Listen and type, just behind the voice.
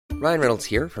Ryan Reynolds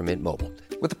here from Mint Mobile.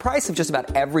 With the price of just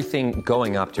about everything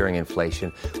going up during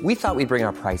inflation, we thought we'd bring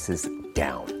our prices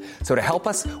down. So to help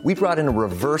us, we brought in a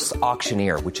reverse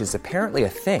auctioneer, which is apparently a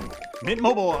thing. Mint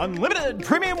Mobile Unlimited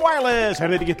Premium Wireless. How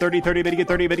to get 30, 30, bit to get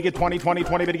 30, bit to get 20, 20,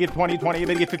 20, bit to get 20, 20,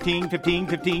 bit to get 15, 15,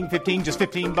 15, 15, just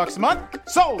 $15 a month?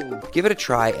 Sold! Give it a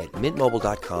try at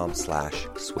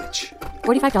mintmobile.com/switch.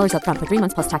 $45 up front for 3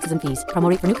 months plus taxes and fees. Promo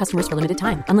rate for new customers for limited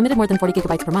time. Unlimited more than 40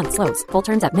 gigabytes per month. Slows full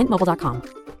terms at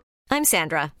mintmobile.com. I'm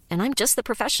Sandra, and I'm just the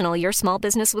professional your small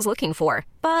business was looking for.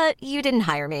 But you didn't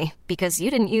hire me because you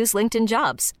didn't use LinkedIn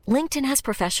Jobs. LinkedIn has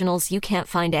professionals you can't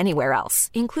find anywhere else,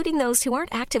 including those who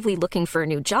aren't actively looking for a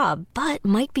new job, but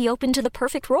might be open to the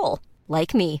perfect role,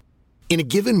 like me. In a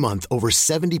given month, over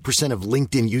 70% of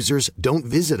LinkedIn users don't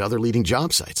visit other leading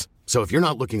job sites. So if you're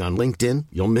not looking on LinkedIn,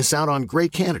 you'll miss out on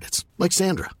great candidates like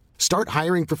Sandra. Start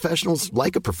hiring professionals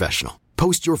like a professional.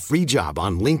 Post your free job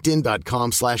on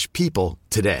linkedin.com/people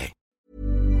today.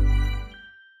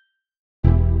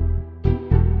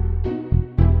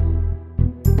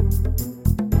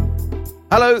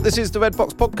 Hello, this is the Red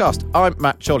Box Podcast. I'm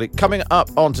Matt Chorley. Coming up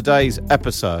on today's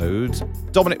episode,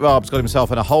 Dominic Raab's got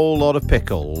himself in a whole lot of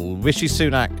pickle. Rishi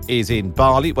Sunak is in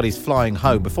Bali. Well, he's flying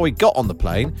home. Before he got on the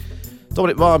plane,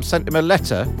 Dominic Raab sent him a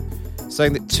letter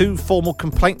saying that 2 formal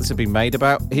complaints had been made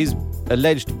about his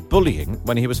alleged bullying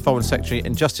when he was Foreign Secretary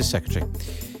and Justice Secretary.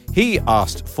 He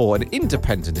asked for an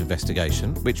independent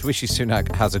investigation, which Rishi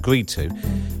Sunak has agreed to.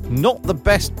 Not the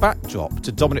best backdrop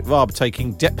to Dominic Raab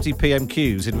taking Deputy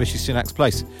PMQs in Rishi Sunak's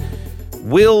place.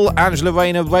 Will Angela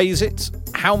Rayner raise it?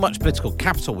 How much political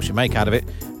capital will she make out of it?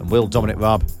 And will Dominic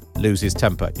Raab lose his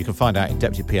temper? You can find out in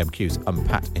Deputy PMQ's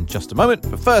Unpacked in just a moment.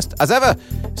 But first, as ever,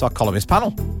 it's our columnist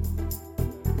panel.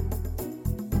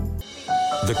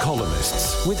 The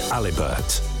Columnists with Ali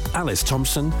Burt, Alice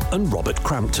Thompson and Robert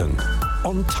Crampton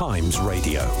on Times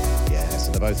Radio. Yes,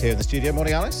 and they're both here in the studio.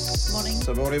 Morning, Alice. Morning.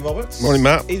 So, morning, Robert. Morning,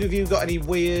 Matt. Either of you got any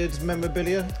weird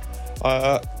memorabilia?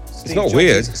 It's not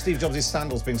weird. Steve Jobs'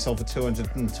 sandals being sold for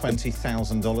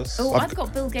 $220,000. Oh, I've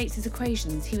got Bill Gates'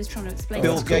 equations. He was trying to explain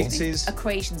Bill Gates'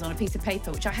 equations on a piece of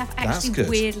paper, which I have That's actually good.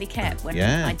 weirdly kept when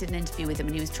Yeah. I did an interview with him,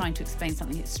 and he was trying to explain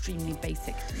something extremely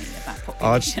basic to me about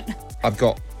population. I've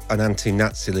got an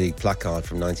anti-Nazi League placard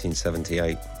from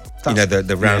 1978. You know,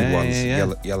 the round ones,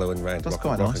 yeah. Yellow and red. That's rock,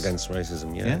 quite rock nice. against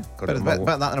racism, yeah. Yeah, Got it on my better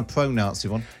wall. that than a pro-Nazi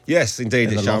one. Yes, indeed.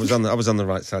 In the I was loft. on the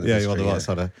right side of Yeah, history. you're on the right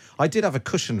side. I did have a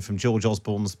cushion from George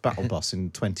Osborne's Battle Bus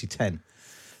in 2010.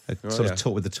 Of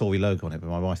taught with the Tory logo on it, but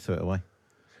my wife threw it away.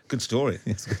 Good story.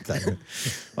 It's good. Right,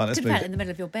 let's Could have move had it in the middle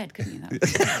of your bed, couldn't you?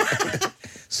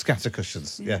 Scatter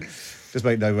cushions, yeah. Just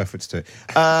make no reference to it.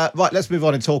 Right, let's move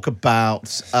on and talk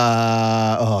about...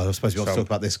 I was supposed to be able to talk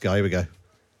about this guy. Here we go.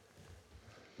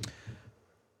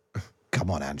 Come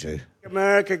on, Andrew.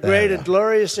 America great and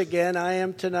glorious again. I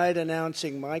am tonight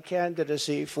announcing my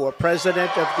candidacy for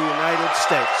President of the United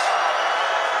States.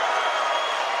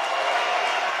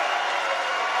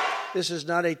 This is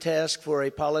not a task for a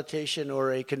politician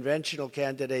or a conventional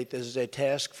candidate. This is a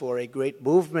task for a great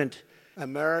movement.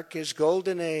 America's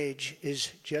golden age is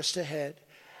just ahead.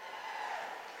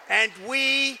 And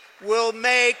we will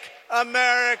make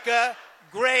America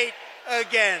great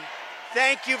again.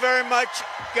 Thank you very much.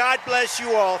 God bless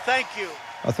you all. Thank you.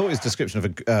 I thought his description of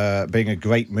being a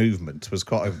great movement was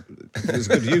quite a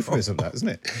good euphemism, that, isn't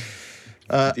it?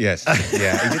 Yes,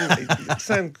 yeah. He didn't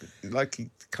sound like he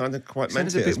kind of quite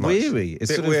meant it a as bit much. weary.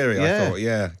 It's a bit weary, I thought,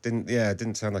 yeah.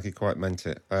 Didn't sound like he quite meant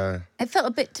it. It felt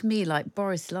a bit to me like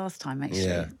Boris last time,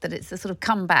 actually, that it's a sort of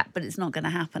comeback, but it's not going to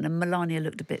happen. And Melania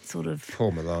looked a bit sort of...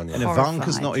 Poor Melania. And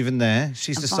Ivanka's not even there.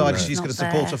 She's decided she's going to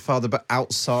support her father, but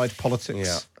outside politics.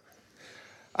 Yeah.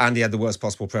 And he had the worst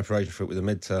possible preparation for it with the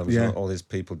midterms. Yeah. All these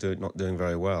people not doing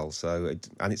very well. So,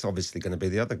 and it's obviously going to be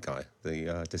the other guy,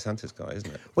 the DeSantis guy, isn't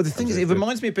it? Well, the thing is, it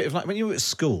reminds me a bit of like when you were at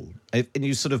school, and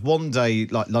you sort of one day,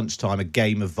 like lunchtime, a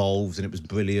game evolves and it was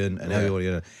brilliant, and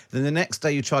everyone, then the next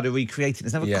day you try to recreate it,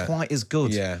 it's never quite as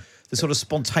good. Yeah. The sort of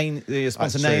spontaneity, and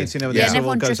goes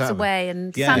everyone drifts out. away,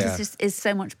 and DeSantis is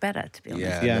so much better, to be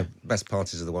honest. Yeah. The best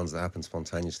parties are the ones that happen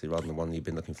spontaneously rather than the one you've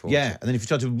been looking forward to. Yeah, and then if you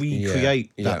try to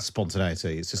recreate that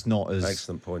spontaneity, it's just not as...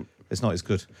 Excellent point. It's not as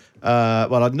good.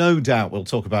 Well, I've no doubt we'll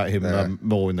talk about him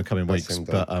more in the coming weeks.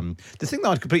 But the thing that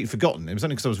I'd completely forgotten, it was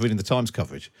only because I was reading the Times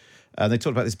coverage, and they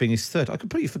talked about this being his third. I'd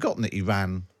completely forgotten that he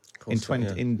ran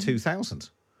in 2000.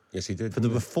 Yes, he did. For the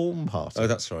Reform Party. Oh,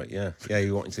 that's right, yeah. Yeah, he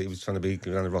was trying to be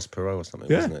around the Ross Perot or something,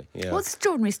 wasn't he? Yeah. What's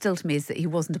extraordinary still to me is that he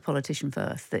wasn't a politician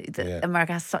first, that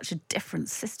America has such a different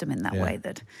system in that way,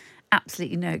 that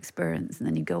absolutely no experience, and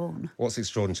then you go on. What's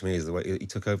extraordinary to me is the way he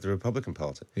took over the Republican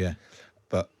Party. Yeah.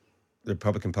 But the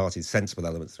Republican Party, sensible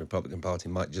elements of the Republican Party,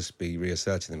 might just be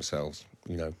reasserting themselves,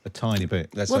 A tiny bit.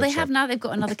 Well, they have now. They've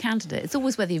got another candidate. It's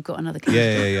always whether you've got another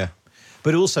candidate. Yeah.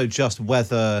 But also just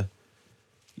whether,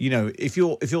 if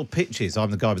your pitch is, I'm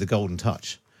the guy with the golden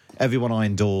touch, everyone I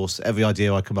endorse, every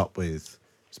idea I come up with,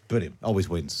 it's brilliant, always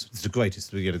wins. It's the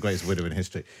greatest winner in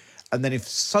history. And then if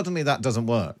suddenly that doesn't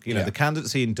work, the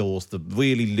candidates he endorsed, the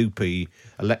really loopy,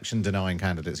 election-denying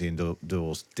candidates he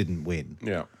endorsed didn't win.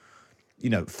 Yeah.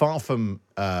 Far from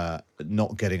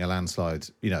not getting a landslide,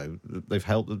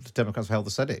 the Democrats have held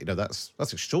the Senate. That's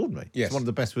extraordinary. Yes. It's one of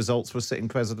the best results for a sitting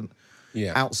president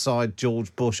Yeah. outside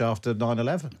George Bush after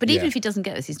 9/11. But even if he doesn't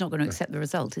get this, he's not going to accept the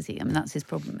result, is he? I mean, that's his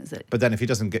problem, is it? But then if he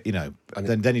doesn't get,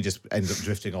 then he just ends up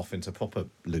drifting off into proper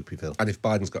loopyville. And if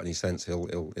Biden's got any sense,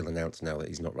 he'll announce now that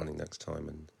he's not running next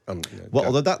time.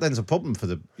 Although that then's a problem for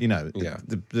the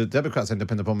Democrats end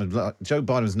up in the problem. Joe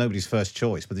Biden was nobody's first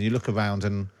choice, but then you look around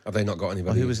and have they not got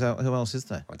anybody? Who else is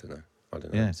there? I don't know.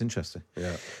 Yeah, it's interesting.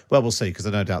 Yeah. Well, we'll see, because I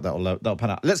no doubt that'll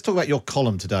pan out. Let's talk about your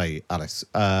column today, Alice.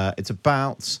 It's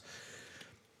about.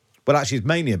 Well, actually, it's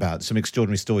mainly about some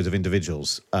extraordinary stories of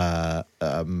individuals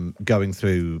going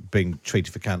through being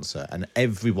treated for cancer, and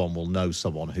everyone will know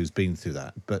someone who's been through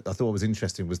that. But I thought what was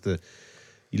interesting was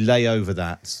you lay over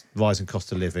that rising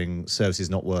cost of living, services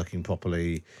not working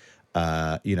properly.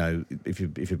 If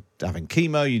you're having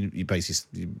chemo, you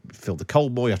basically fill the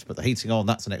cold more. You have to put the heating on.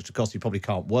 That's an extra cost. You probably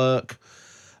can't work.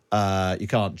 You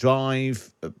can't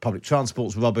drive. Public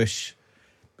transport's rubbish.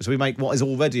 So we make what is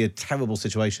already a terrible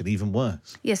situation even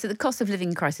worse. Yeah, so the cost of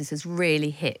living crisis has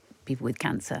really hit people with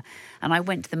cancer. And I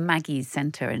went to the Maggie's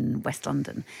Centre in West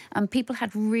London, and people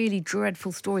had really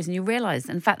dreadful stories. And you realise,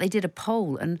 in fact, they did a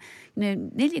poll, and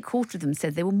nearly a quarter of them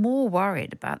said they were more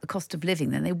worried about the cost of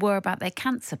living than they were about their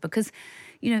cancer, because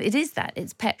it is that.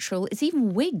 It's petrol. It's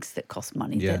even wigs that cost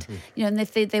money. Yeah. And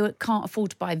if they can't afford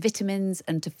to buy vitamins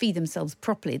and to feed themselves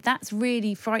properly, that's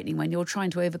really frightening when you're trying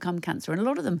to overcome cancer. And a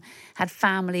lot of them had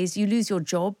families. You lose your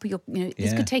job.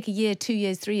 This could take a year, 2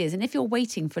 years, 3 years. And if you're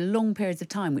waiting for long periods of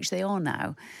time, which they are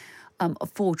now,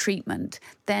 for treatment,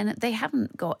 then they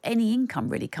haven't got any income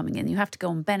really coming in. You have to go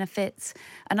on benefits.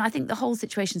 And I think the whole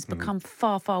situation's become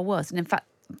far, far worse. And in fact,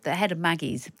 the head of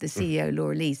Maggie's, the CEO,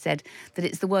 Laura Lee, said that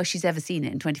it's the worst she's ever seen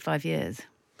it in 25 years.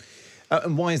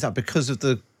 And why is that? Because of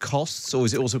the costs, or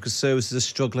is it also because services are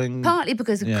struggling? Partly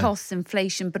because of costs,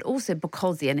 inflation, but also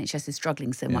because the NHS is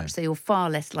struggling so much. So you're far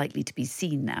less likely to be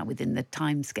seen now within the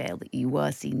timescale that you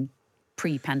were seen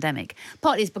pre-pandemic.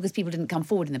 Partly it's because people didn't come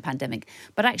forward in the pandemic.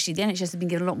 But actually, the NHS has been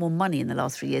given a lot more money in the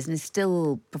last 3 years and is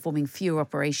still performing fewer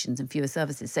operations and fewer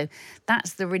services. So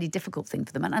that's the really difficult thing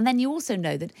for them. And then you also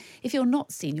know that if you're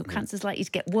not seen, your cancer's likely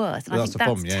to get worse. And I think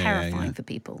that's terrifying for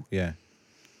people. Yeah.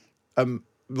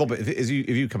 Robert, if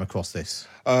you come across this?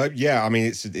 I mean,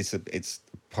 it's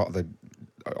part of the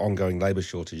ongoing labour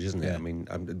shortage, isn't it? Yeah. I mean,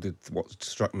 what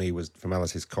struck me was from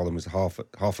Alice's column was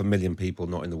half a million people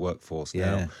not in the workforce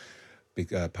now.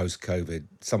 Post-COVID,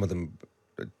 some of them,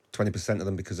 20% of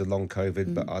them because of long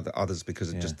COVID, but others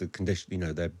because of just the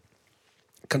condition. Their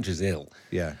country's ill,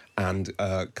 and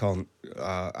can't,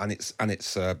 and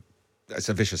it's a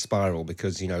vicious spiral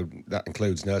because that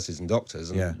includes nurses and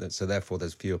doctors, and so therefore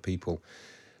there's fewer people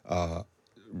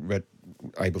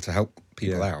able to help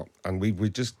people out, and we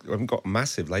haven't got a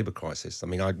massive labour crisis. I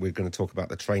mean, we're going to talk about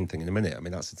the train thing in a minute. I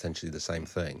mean, that's essentially the same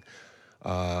thing.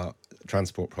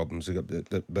 Transport problems, but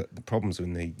the problems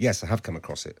in I have come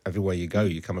across it. Everywhere you go,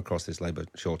 you come across this labour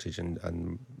shortage,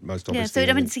 and most obviously. Yeah,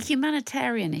 so I mean, it's a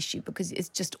humanitarian issue because it's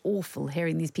just awful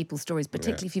hearing these people's stories,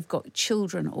 particularly if you've got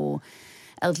children or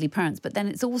elderly parents. But then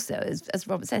it's also, as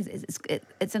Robert says,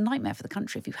 it's a nightmare for the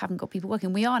country if you haven't got people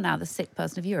working. We are now the sick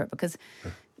person of Europe because.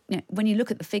 When you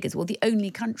look at the figures, the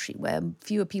only country where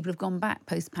fewer people have gone back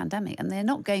post-pandemic, and they're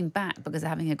not going back because they're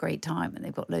having a great time and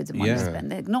they've got loads of money to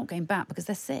spend. They're not going back because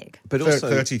they're sick. But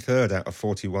also 33rd out of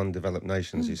 41 developed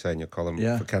nations, you say in your column,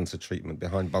 for cancer treatment,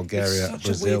 behind Bulgaria,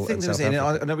 Brazil, and South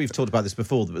Africa. I know we've talked about this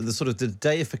before, but the sort of the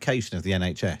deification of the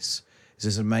NHS is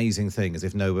this amazing thing, as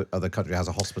if no other country has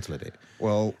a hospital in it.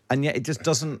 Well, and yet it just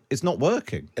doesn't. It's not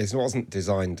working. It wasn't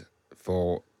designed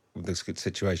for this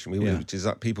situation. Which is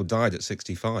that people died at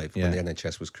 65 when the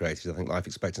NHS was created. I think life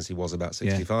expectancy was about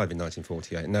 65 in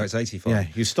 1948. Now it's 85. Yeah,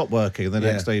 you stop working and the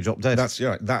next day you drop dead. That's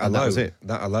right. That alone, was it.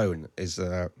 That alone is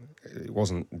it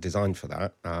wasn't designed for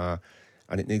that.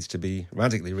 and it needs to be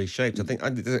radically reshaped. I think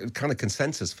the kind of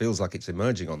consensus feels like it's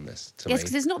emerging on this. Yes,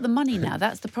 because it's not the money now.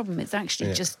 That's the problem. It's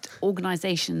actually just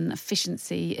organisation,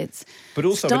 efficiency. It's but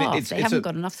also staff. They haven't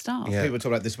got enough staff. Yeah. People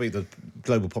talk about this week the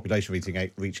global population reaching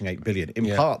 8 billion.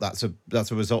 In part, that's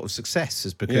a result of success,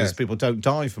 is because people don't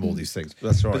die from all these things.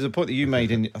 That's right. There's a point that you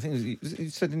made in, I think you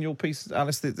said in your piece,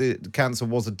 Alice, that the cancer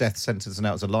was a death sentence and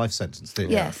now it's a life sentence.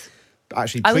 Yes.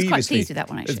 Actually, I was quite pleased with that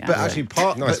one, actually. But actually,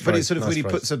 but it sort of really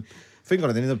phrase. puts a finger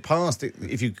on it. In the past,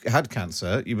 if you had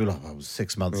cancer, you'd be like, "Oh, it was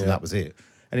 6 months and that was it."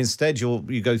 And instead,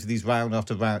 you go through these round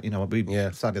after round.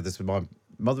 Sadly, this with my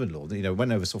mother-in-law.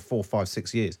 Went over sort of 4, 5,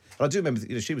 6 years. And I do remember,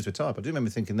 she was retired. But I do remember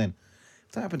thinking then,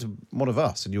 if that happened to one of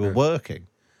us and you were working,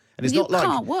 and it's you not like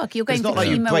can't work. You're going it's for not like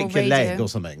you chemo break or your radio. leg or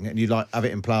something, and you have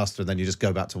it in plaster, and then you just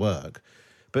go back to work.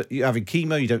 But you're having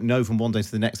chemo, you don't know from one day to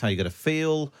the next how you're going to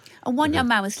feel. And one young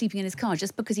man was sleeping in his car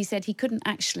just because he said he couldn't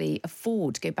actually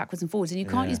afford to go backwards and forwards. And you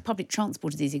can't use public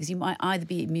transport as easy because you might either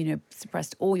be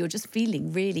immunosuppressed or you're just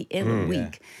feeling really ill and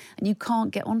weak. And you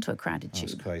can't get onto a crowded tube.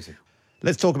 That's crazy.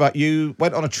 Let's talk about you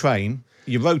went on a train,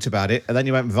 you wrote about it, and then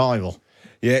you went viral.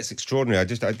 Yeah, it's extraordinary.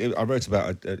 I wrote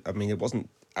about it. I mean, it wasn't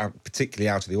particularly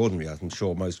out of the ordinary. I'm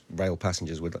sure most rail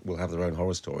passengers will have their own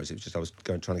horror stories. It was just I was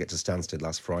trying to get to Stansted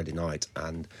last Friday night,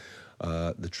 and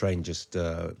the train just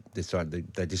decided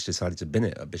to bin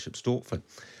it at Bishop Stortford,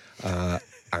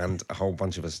 and a whole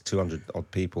bunch of us, 200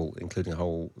 odd people, including a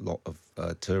whole lot of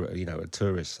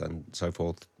tourists and so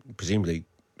forth, presumably,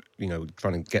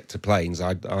 trying to get to planes.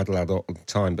 I'd allowed a lot of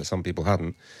time, but some people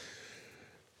hadn't.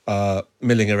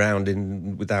 Milling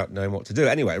around without knowing what to do.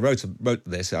 Anyway, I wrote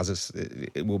this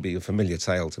it will be a familiar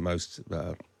tale to most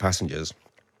passengers,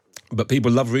 but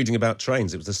people love reading about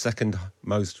trains. It was the second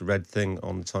most read thing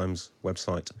on the Times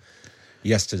website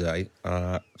yesterday.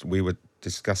 We were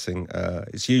discussing.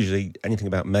 It's usually anything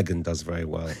about Meghan does very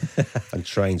well, and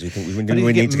trains. We think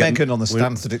we need to get Meghan on the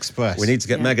Stansted Express. We need to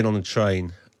get Meghan on the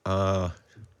train.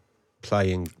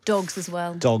 Playing dogs as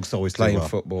well. Dogs always playing do well.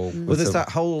 Football. Well, there's that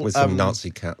whole with some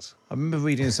Nazi cats. I remember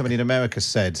reading somebody in America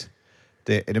said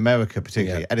that in America,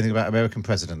 particularly, anything about American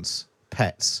presidents,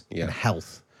 pets, and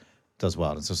health does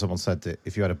well. And so someone said that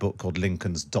if you had a book called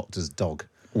Lincoln's Doctor's Dog,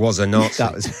 was a Nazi.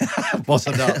 That was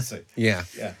a Nazi. Yeah.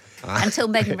 Until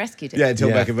Meghan rescued it. Yeah, until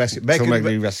Meghan rescued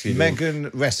it.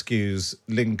 Meghan rescues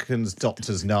Lincoln's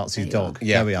Doctor's Nazi Dog.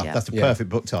 Yeah. There we are. That's the perfect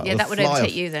book title. Yeah, that would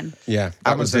overtake you then. Yeah.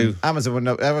 Amazon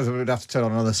would have to turn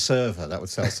on another server. That would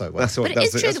sell so well. But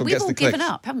it's true that we've all given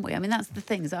up, haven't we? I mean, that's the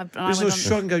thing. I went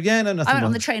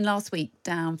on the train last week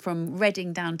down from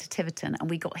Reading down to Tiverton, and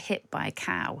we got hit by a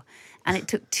cow. And it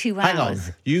took 2 hours. Hang on,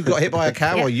 you got hit by a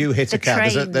cow or you hit a cow?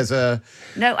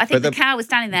 No, I think the cow was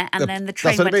standing there, and then the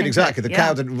train. That's what I mean. Into exactly. it. The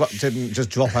cow didn't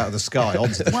just drop out of the sky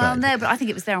onto the train. Well, no, but I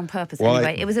think it was there on purpose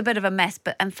anyway. It was a bit of a mess,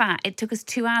 but in fact, it took us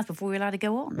 2 hours before we were allowed to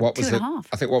go on. 2.5.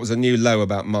 I think what was a new low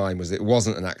about mine was it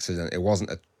wasn't an accident. It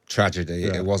wasn't a tragedy.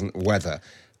 It wasn't weather.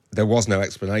 There was no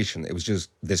explanation. It was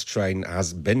just this train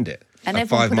has binned it. And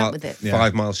everyone put up with it.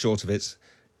 5 miles short of its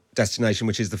destination,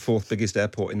 which is the 4th biggest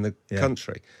airport in the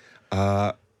country.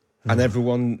 And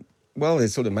everyone, they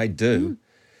sort of made do.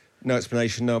 No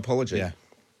explanation, no apology. Yeah.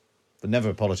 But never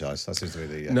apologise. That seems to be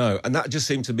the... No, and that just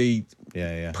seemed to be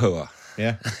poor.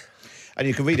 Yeah. And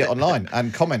you can read it online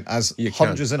and comment as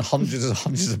hundreds and hundreds and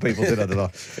hundreds of people did underline.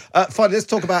 Finally, let's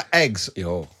talk about eggs.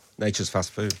 Nature's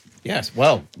fast food. Yes,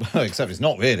 well, except it's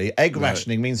not really. Egg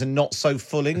rationing means a not so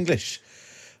full English.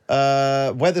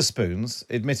 Wetherspoons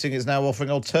admitting it's now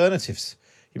offering alternatives.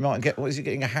 You might get,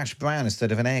 getting a hash brown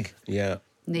instead of an egg. Yeah.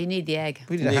 No, you need the egg.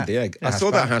 We need the egg. I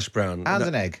saw that hash brown. And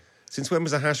an egg. Since when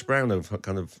was a hash brown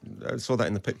I saw that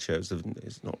in the picture.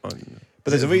 It's not... But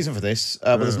there's a reason for this.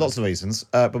 There's lots of reasons.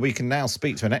 But we can now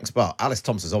speak to an expert. Alice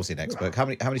Thompson's obviously an expert. How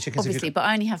many chickens have you got? But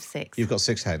I only have 6. You've got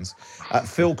 6 hens.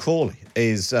 Phil Crawley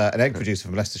is an egg producer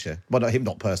from Leicestershire. Well, him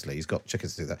not personally. He's got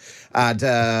chickens to do that. And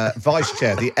vice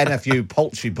chair of the NFU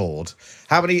Poultry Board.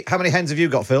 How many hens have you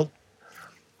got, Phil?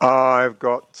 I've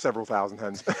got several thousand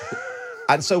hens.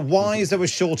 And so why is there a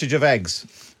shortage of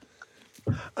eggs?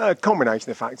 A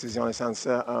combination of factors is the honest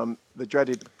answer. The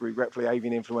dreaded, regretfully,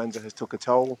 avian influenza has took a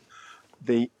toll.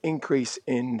 The increase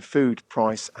in food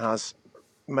price has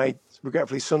made,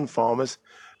 regretfully, some farmers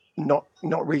not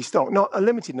restock. Not a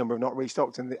limited number of not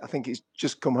restocked. And I think it's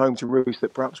just come home to roost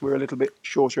that perhaps we're a little bit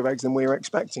shorter of eggs than we were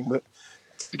expecting. But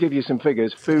to give you some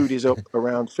figures, food is up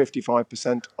around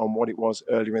 55% on what it was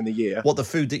earlier in the year. What, the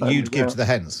food that you'd give to the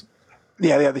hens?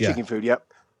 Yeah, the chicken food,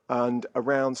 And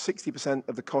around 60%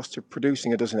 of the cost of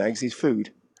producing a dozen eggs is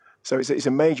food. So it's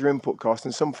a major input cost.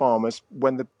 And some farmers,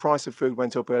 when the price of food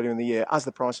went up earlier in the year, as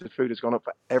the price of food has gone up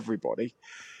for everybody,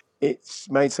 it's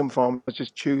made some farmers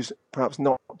just choose perhaps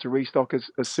not to restock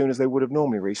as soon as they would have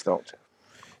normally restocked.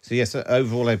 So yes,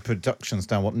 overall their production's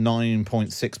down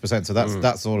 9.6%. So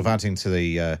that's sort of adding to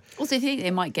the. Also, if you think they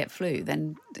might get flu,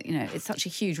 then it's such a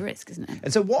huge risk, isn't it?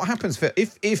 And so what happens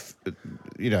if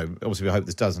obviously we hope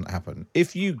this doesn't happen.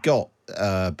 If you got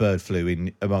bird flu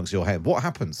in amongst your hen, what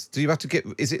happens? Do you have to get?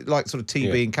 Is it like sort of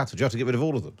TB in cattle? Do you have to get rid of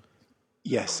all of them?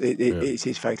 Yes, it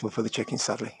is fatal for the chickens.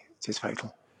 Sadly, it is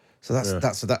fatal. So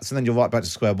that's and then you're right back to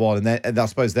square one, and I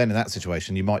suppose then in that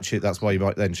situation you might choose. That's why you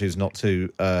might then choose not to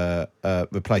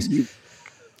replace.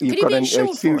 You've got a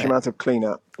huge amount of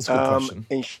cleanup.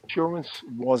 Insurance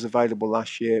was available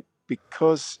last year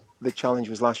because the challenge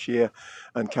was last year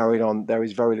and carried on. There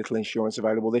is very little insurance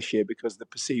available this year because the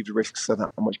perceived risks are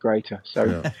that much greater.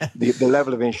 So the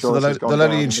level of insurance. So they'll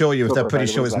only insure you if they're pretty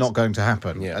sure it's not going to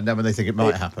happen, and then when they think it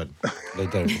might happen, they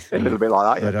don't. A little bit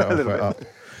like that. They don't offer it up.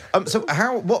 So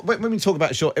when we talk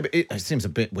about short, it seems a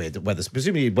bit weird that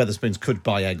presumably Wetherspoons could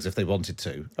buy eggs if they wanted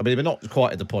to. I mean, we're not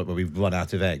quite at the point where we've run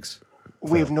out of eggs.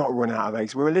 We've not run out of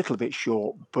eggs. We're a little bit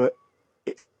short, but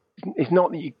it's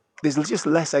not that there's just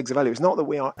less eggs available. It's not that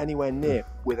we are anywhere near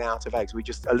without of eggs. We're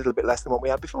just a little bit less than what we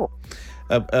had before.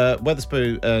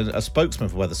 Wetherspoon, a spokesman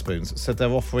for Wetherspoons, said they're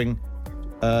offering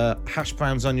hash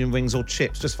browns, onion rings, or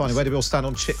chips. Just finally, where do we all stand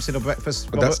on chips in a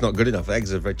breakfast? But that's not good enough.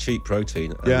 Eggs are very cheap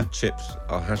protein, and chips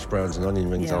are hash browns and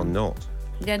onion rings are not.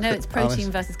 Yeah, no, it's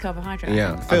protein versus carbohydrate.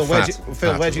 Yeah. Phil, where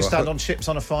do you stand on chips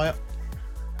on a fire?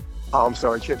 Oh, I'm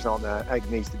sorry, chips aren't there. Egg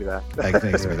needs to be there. Egg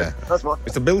needs to be there. That's my.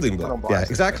 It's a building block. Yeah,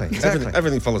 exactly.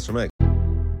 Everything follows from egg.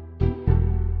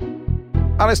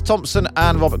 Alice Thompson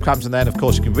and Robert Crampton there, and of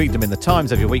course you can read them in the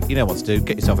Times every week. You know what to do.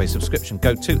 Get yourself a subscription.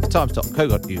 Go to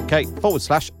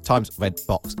thetimes.co.uk/Times Red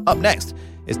Box. Up next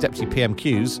is Deputy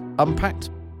PMQ's Unpacked.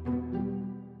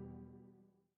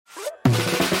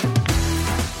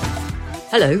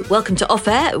 Hello, welcome to Off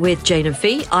Air with Jane and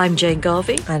Fee. I'm Jane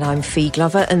Garvey. And I'm Fee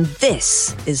Glover, and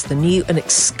this is the new and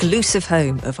exclusive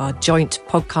home of our joint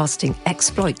podcasting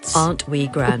exploits. Aren't we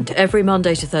grand? Every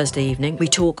Monday to Thursday evening, we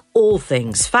talk all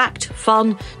things fact,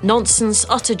 fun, nonsense,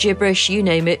 utter gibberish, you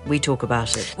name it, we talk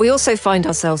about it. We also find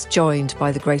ourselves joined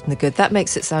by the great and the good. That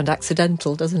makes it sound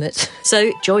accidental, doesn't it?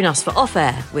 So join us for Off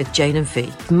Air with Jane and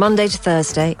Fee. Monday to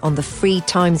Thursday on the free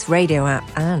Times Radio app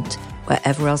and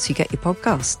wherever else you get your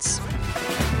podcasts.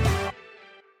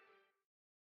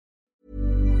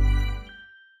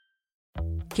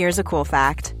 Here's a cool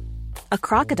fact. A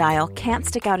crocodile can't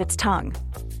stick out its tongue.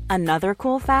 Another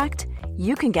cool fact,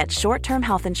 you can get short-term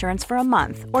health insurance for a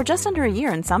month or just under a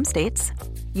year in some states.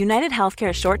 United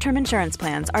Healthcare short-term insurance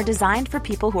plans are designed for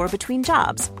people who are between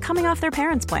jobs, coming off their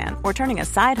parents' plan, or turning a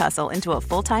side hustle into a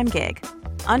full-time gig.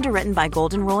 Underwritten by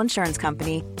Golden Rule Insurance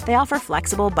Company, they offer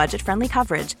flexible, budget-friendly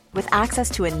coverage with access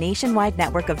to a nationwide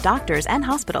network of doctors and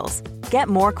hospitals. Get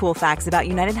more cool facts about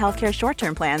United Healthcare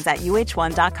short-term plans at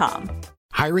uh1.com.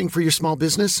 Hiring for your small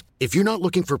business? If you're not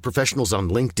looking for professionals on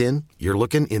LinkedIn, you're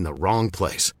looking in the wrong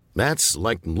place. That's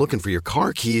like looking for your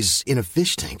car keys in a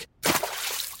fish tank.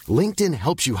 LinkedIn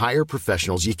helps you hire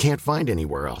professionals you can't find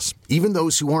anywhere else, even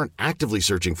those who aren't actively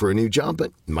searching for a new job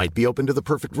but might be open to the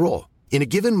perfect role. In a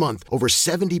given month, over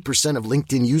 70% of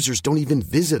LinkedIn users don't even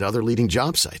visit other leading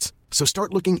job sites. So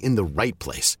start looking in the right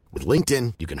place. With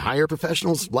LinkedIn, you can hire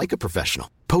professionals like a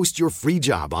professional. Post your free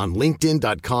job on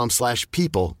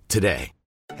linkedin.com/people today.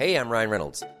 Hey, I'm Ryan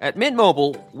Reynolds. At Mint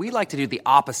Mobile, we like to do the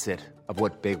opposite of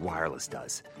what Big Wireless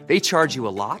does. They charge you a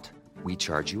lot, we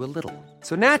charge you a little.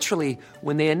 So naturally,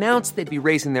 when they announced they'd be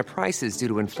raising their prices due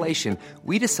to inflation,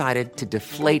 we decided to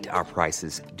deflate our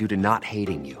prices due to not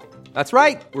hating you. That's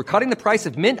right. We're cutting the price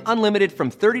of Mint Unlimited from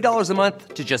 $30 a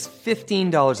month to just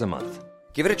 $15 a month.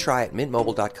 Give it a try at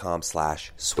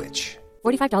mintmobile.com/switch.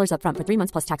 $45 up front for 3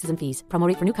 months plus taxes and fees. Promo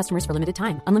rate for new customers for limited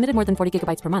time. Unlimited more than 40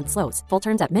 gigabytes per month. Slows full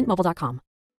terms at mintmobile.com.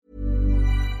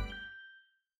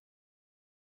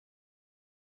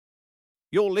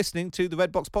 You're listening to the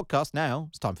Red Box Podcast now.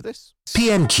 It's time for this.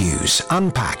 PMQ's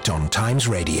Unpacked on Times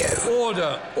Radio.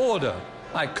 Order.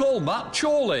 I call Matt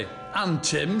Chorley and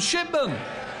Tim Shipman.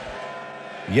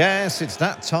 Yes, it's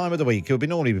that time of the week. It would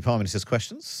normally be Prime Minister's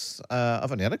questions.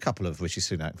 I've only had a couple of Rishi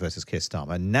Sunak versus Keir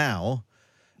Starmer. Now,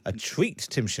 a treat,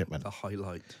 Tim Shipman. A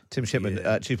highlight. Tim Shipman,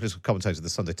 Chief Political Commentator of the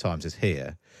Sunday Times, is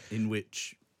here. In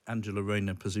which Angela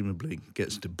Rayner presumably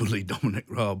gets to bully Dominic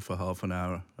Raab for half an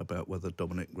hour about whether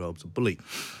Dominic Raab's a bully.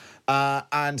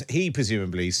 And he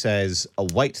presumably says,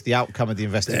 await the outcome of the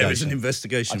investigation. There is an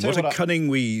investigation. What a cunning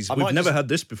wheeze. We've never had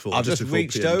this before. I've just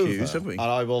reached over have we? and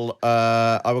I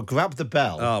will grab the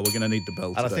bell. We're going to need the bell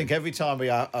today. And I think every time we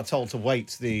are told to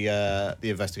wait the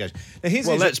investigation.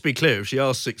 Now, let's be clear. If she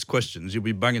asks 6 questions, you'll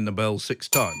be banging the bell 6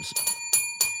 times.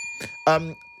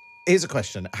 Here's a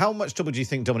question. How much trouble do you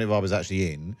think Dominic Raab is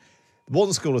actually in?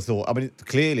 One school of thought, I mean,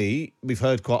 clearly, we've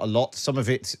heard quite a lot. Some of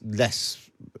it less,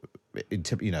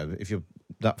 if you're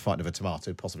that frightened of a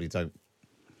tomato, possibly don't.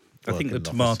 I think the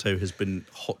tomato has been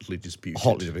hotly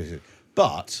disputed.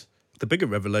 But the bigger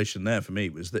revelation there for me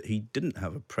was that he didn't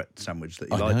have a Pret sandwich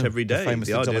that he liked every day.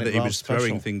 The idea that he was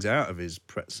throwing things out of his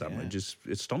Pret sandwich is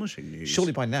astonishing news.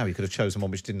 Surely by now he could have chosen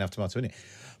one which didn't have tomato in it.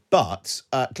 But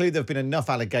clearly there have been enough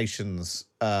allegations.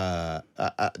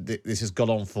 This has gone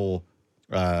on for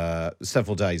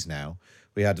several days now.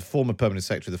 We had the former Permanent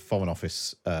Secretary of the Foreign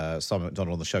Office, Simon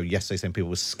McDonald, on the show yesterday saying people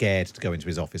were scared to go into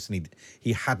his office, and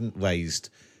he hadn't raised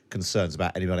concerns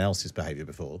about anyone else's behaviour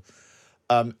before.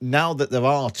 Now that there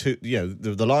are two,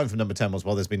 the line from Number 10 was,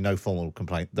 well, there's been no formal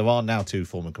complaint. There are now two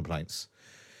formal complaints.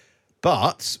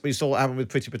 But we saw what happened with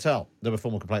Priti Patel. There were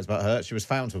formal complaints about her. She was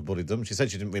found to have bullied them. She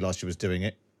said she didn't realise she was doing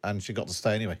it, and she got to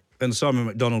stay anyway. And Simon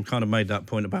McDonald kind of made that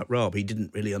point about Raab. He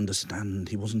didn't really understand.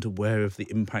 He wasn't aware of the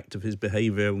impact of his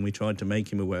behaviour when we tried to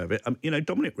make him aware of it.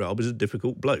 Dominic Raab is a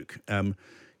difficult bloke.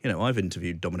 I've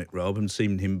interviewed Dominic Raab and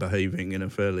seen him behaving in a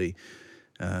fairly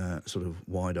sort of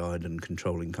wide-eyed and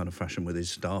controlling kind of fashion with his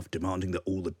staff, demanding that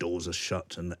all the doors are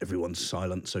shut and that everyone's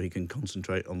silent so he can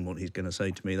concentrate on what he's going to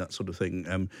say to me, that sort of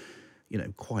thing.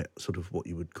 Quite sort of what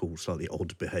you would call slightly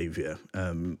odd behaviour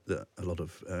that a lot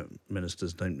of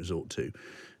ministers don't resort to.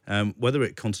 Whether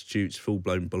it constitutes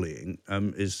full-blown bullying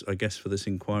is, I guess, for this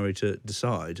inquiry to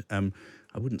decide.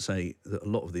 I wouldn't say that a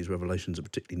lot of these revelations are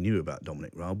particularly new about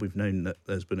Dominic Raab. We've known that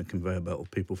there's been a conveyor belt of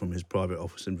people from his private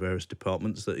office in various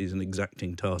departments, that he's an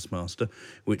exacting taskmaster,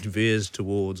 which veers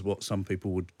towards what some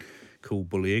people would call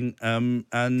bullying.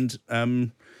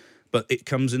 But it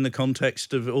comes in the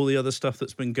context of all the other stuff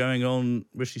that's been going on.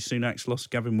 Rishi Sunak's lost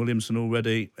Gavin Williamson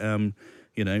already. The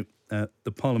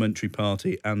Parliamentary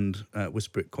Party and,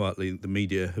 whisper it quietly, the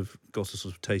media have got a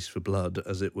sort of taste for blood,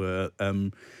 as it were.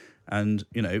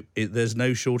 There's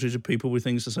no shortage of people with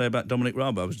things to say about Dominic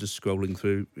Raab. I was just scrolling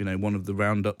through, one of the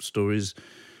roundup stories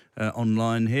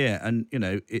online here. And,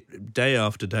 day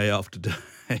after day after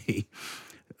day...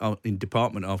 in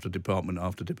department after department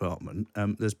after department,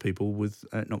 there's people with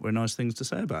not very nice things to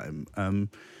say about him.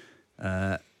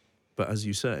 But as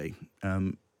you say,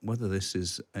 whether this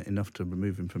is enough to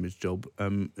remove him from his job,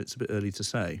 it's a bit early to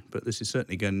say. But this is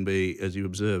certainly going to be, as you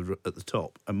observed at the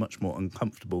top, a much more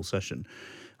uncomfortable session.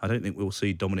 I don't think we'll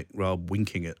see Dominic Raab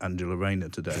winking at Angela Rayner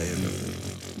today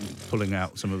and pulling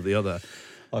out some of the other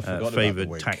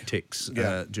favoured tactics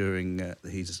during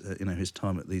his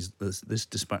time at this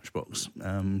dispatch box.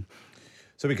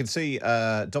 So we can see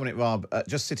Dominic Raab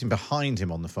just sitting behind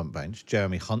him on the front bench,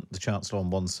 Jeremy Hunt, the Chancellor, on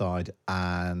one side,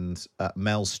 and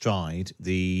Mel Stride,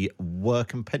 the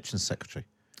Work and Pensions Secretary.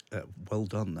 Well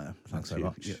done there. Thanks so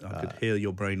much. Yeah, I could hear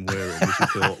your brain whirring as you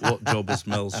thought, what job has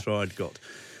Mel Stride got?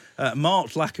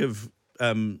 Marked lack of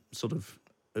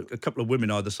a couple of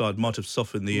women either side might have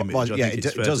softened the image.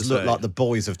 It does look like the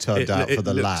boys have turned out for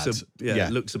the lad.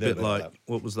 It looks a bit like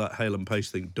what was that Hale and Pace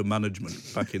thing, management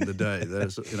back in the day.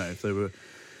 There's, if they were,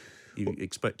 you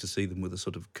expect to see them with a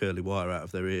sort of curly wire out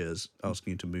of their ears,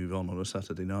 asking you to move on a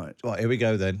Saturday night. Right, here we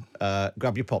go then.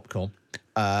 Grab your popcorn.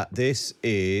 This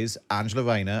is Angela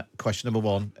Rayner. Question number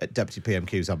 1 at Deputy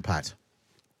PMQ's Unpacked.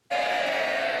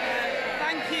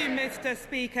 Mr.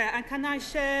 Speaker, and can I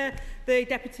share the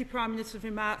Deputy Prime Minister's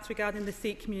remarks regarding the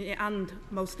Sikh community and,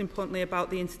 most importantly, about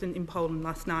the incident in Poland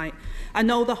last night? I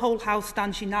know the whole House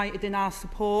stands united in our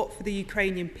support for the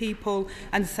Ukrainian people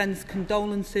and sends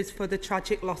condolences for the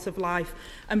tragic loss of life.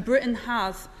 And Britain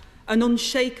has an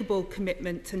unshakable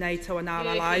commitment to NATO and our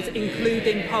allies,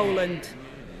 including Poland.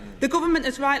 The government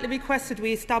has rightly requested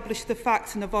we establish the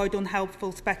facts and avoid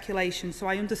unhelpful speculation, so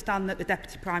I understand that the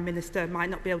Deputy Prime Minister might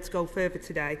not be able to go further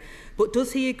today. But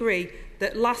does he agree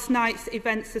that last night's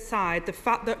events aside, the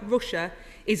fact that Russia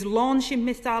is launching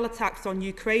missile attacks on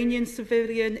Ukrainian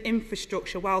civilian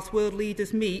infrastructure whilst world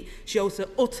leaders meet shows the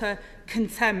utter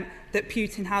contempt that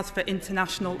Putin has for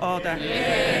international order?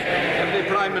 Deputy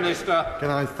Prime Minister. Can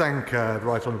I thank the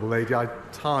Right Honourable Lady? I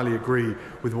entirely agree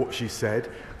with what she said.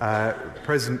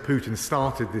 President Putin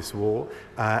started this war,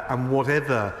 and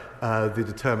whatever the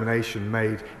determination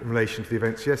made in relation to the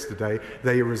events yesterday,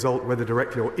 they result, whether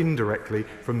directly or indirectly,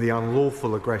 from the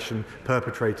unlawful aggression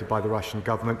perpetrated by the Russian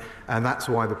government. And that's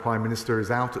why the Prime Minister is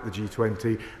out at the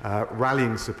G20,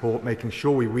 rallying support, making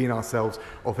sure we wean ourselves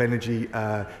off energy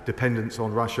dependence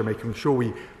on Russia, making sure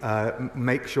we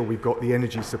make sure we've got the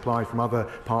energy supply from other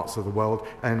parts of the world.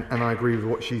 And I agree with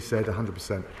what she said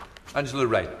 100%. Angela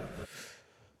Rayner.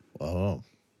 Oh.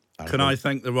 Can I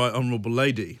thank the Right Honourable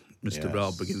Lady Mr.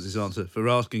 Raab begins his answer, for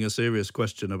asking a serious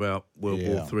question about World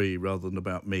War III rather than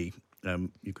about me.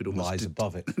 You could almost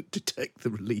above it. detect the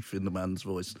relief in the man's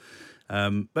voice.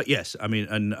 But yes, I mean,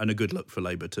 and a good look for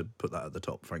Labour to put that at the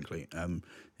top. Frankly,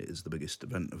 it is the biggest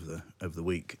event of the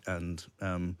week, and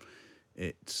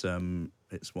it's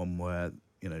one where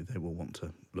they will want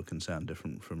to look and sound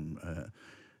different from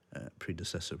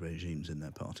predecessor regimes in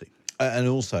their party. And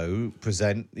also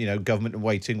present, government in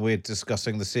waiting. We're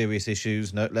discussing the serious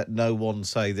issues. Let no one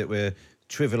say that we're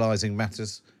trivialising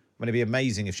matters. I mean, it'd be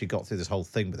amazing if she got through this whole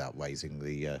thing without raising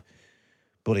the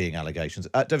bullying allegations.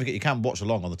 Don't forget, you can watch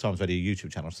along on the Times Radio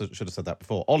YouTube channel. I should have said that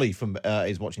before. Ollie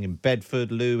is watching in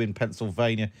Bedford, Lou in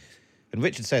Pennsylvania. And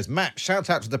Richard says, Matt,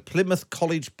 shout out to the Plymouth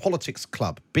College Politics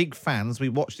Club. Big fans. We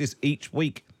watch this each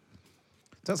week.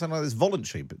 It doesn't sound like it's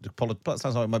voluntary, but it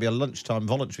sounds like it might be a lunchtime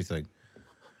voluntary thing.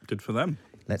 Good for them.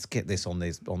 Let's get this on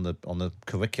the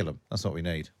curriculum. That's what we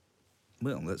need.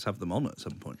 Well, let's have them on at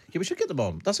some point. Yeah, we should get them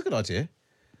on. That's a good idea.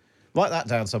 Write that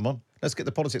down, someone. Let's get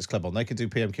the Politics Club on. They can do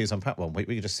PMQs Unpacked 1 week.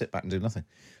 We can just sit back and do nothing.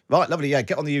 Right, lovely. Yeah,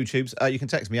 get on the YouTubes. You can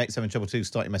text me 87222.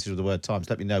 Start your message with the word Times.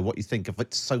 Let me know what you think of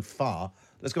it so far.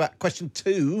 Let's go back. Question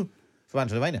 2 for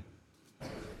Angela Rayner.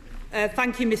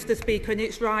 Thank you, Mr. Speaker, and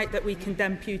it's right that we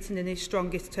condemn Putin in his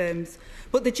strongest terms.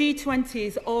 But the G20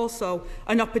 is also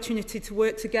an opportunity to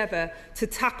work together to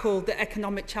tackle the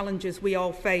economic challenges we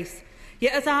all face.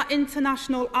 Yet as our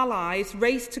international allies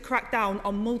race to crack down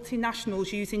on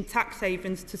multinationals using tax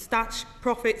havens to stash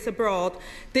profits abroad,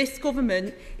 this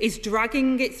government is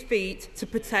dragging its feet to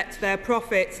protect their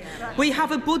profits. We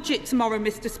have a budget tomorrow,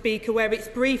 Mr. Speaker, where it's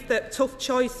briefed that tough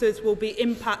choices will be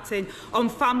impacting on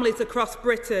families across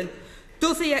Britain.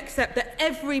 Does he accept that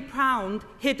every pound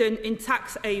hidden in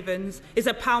tax havens is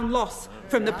a pound lost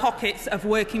from the pockets of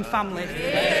working families?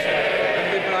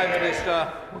 Prime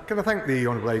Minister. Well, can I thank the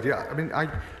Honourable Lady? I mean,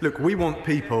 look, we want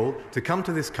people to come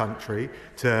to this country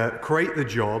to create the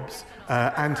jobs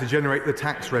and to generate the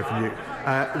tax revenue.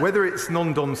 Whether it's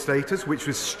non-dom status, which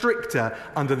was stricter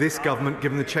under this government,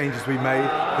 given the changes we made,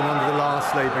 than under the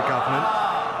last Labour government.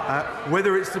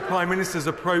 Whether it's the Prime Minister's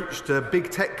approach to big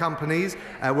tech companies,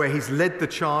 where he's led the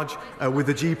charge with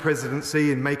the G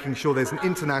presidency in making sure there's an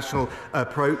international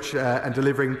approach and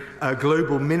delivering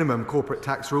global minimum corporate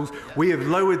tax rules. We have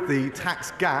lowered the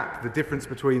tax gap, the difference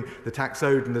between the tax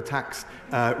owed and the tax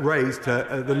raised,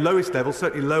 to the lowest level,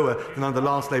 certainly lower than under the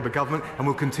last Labour government, and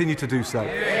will continue to do so.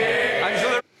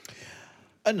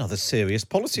 Another serious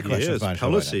policy question. Yes,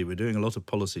 policy. We're doing a lot of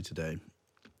policy today.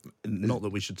 Not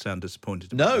that we should sound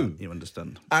disappointed about No. that, you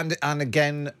understand. And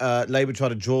again, Labour tried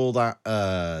to draw that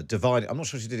divide. I'm not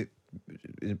sure she did it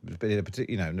in a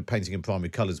particular, in a painting in primary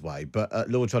colours way, but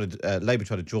Labour tried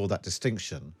to draw that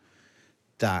distinction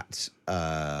that,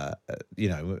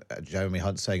 Jeremy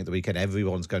Hunt saying at the weekend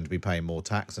everyone's going to be paying more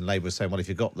tax, and Labour was saying, well, if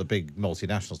you've got the big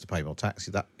multinationals to pay more tax,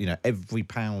 that every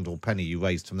pound or penny you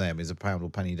raise from them is a pound or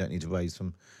penny you don't need to raise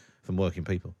from working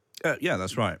people. Yeah,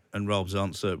 that's right. And Rob's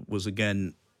answer was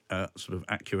again sort of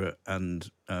accurate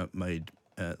and made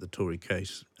the Tory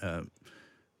case,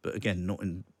 but again, not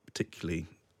in particularly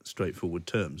straightforward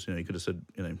terms. He could have said,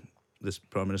 this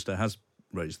Prime Minister has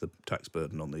raised the tax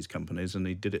burden on these companies, and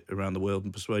he did it around the world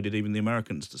and persuaded even the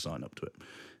Americans to sign up to it.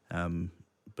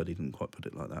 But he didn't quite put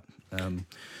it like that.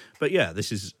 But yeah,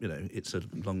 this is, it's a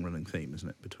long-running theme, isn't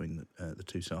it, between the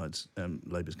two sides.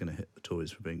 Labour's going to hit the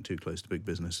Tories for being too close to big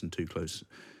business and too close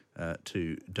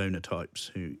to donor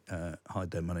types who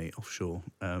hide their money offshore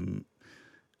and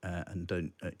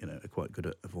don't, are quite good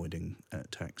at avoiding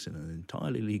tax in an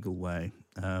entirely legal way.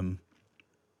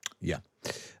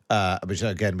 Which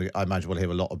again, I imagine we'll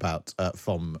hear a lot about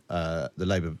from the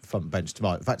Labour front bench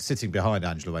tomorrow. In fact, sitting behind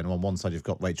Angela Rayner, on one side you've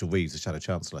got Rachel Reeves, the Shadow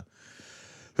Chancellor,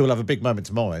 who will have a big moment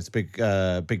tomorrow. It's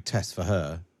a big test for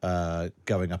her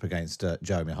going up against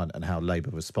Jeremy Hunt, and how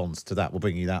Labour responds to that. We'll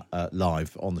bring you that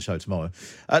live on the show tomorrow.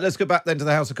 Let's go back then to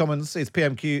the House of Commons. It's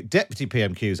Deputy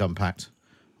PMQ's Unpacked.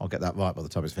 I'll get that right by the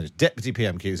time it's finished. Deputy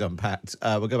PMQ's Unpacked.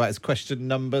 We'll go back to question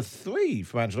number 3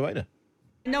 from Angela Rayner.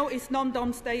 Notice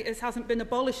non-dom status hasn't been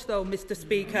abolished, though, Mr.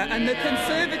 Speaker, and the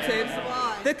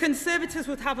Conservatives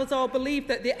would have us all believe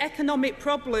that the economic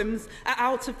problems are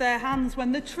out of their hands,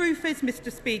 when the truth is,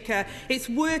 Mr. Speaker, it's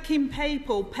working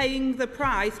people paying the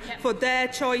price for their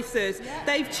choices.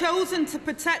 They've chosen to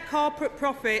protect corporate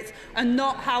profits and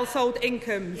not household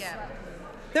incomes.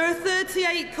 There are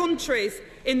 38 countries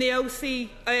in the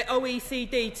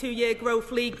OECD two-year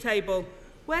growth league table.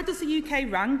 Where does the UK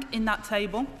rank in that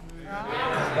table?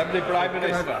 Deputy Prime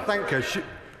Minister. Thank her.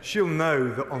 She'll know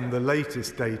that on the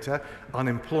latest data,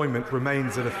 unemployment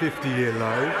remains at a 50-year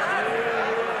low.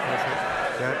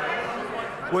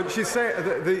 Well, she's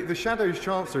saying the Shadows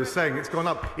Chancellor is saying it's gone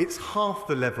up. It's half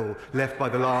the level left by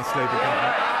the last Labour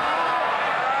government.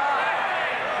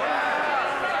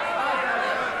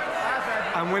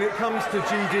 And when it comes to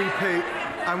GDP,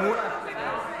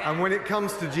 and when it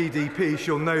comes to GDP,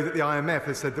 she'll know that the IMF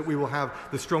has said that we will have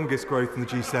the strongest growth in the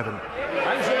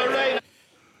G7.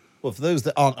 Well, for those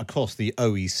that aren't across the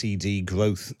OECD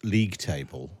Growth League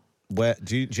table, where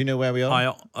do you know where we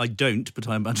are? I don't, but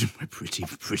I imagine we're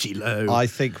pretty low. I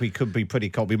think we could be pretty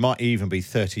cold. We might even be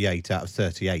 38 out of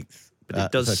 38th. But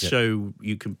it does show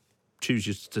you can choose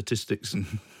your statistics and...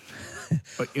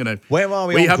 But, where are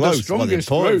we on have growth? The strongest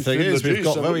well, the growth thing is, we've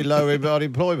got G7. very low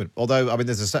unemployment. Although, I mean,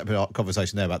 there's a separate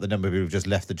conversation there about the number of people who've just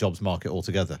left the jobs market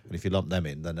altogether. And if you lump them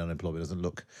in, then unemployment doesn't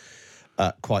look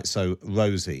quite so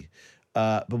rosy.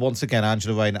 But once again,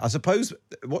 Angela Rayner, I suppose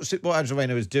what Angela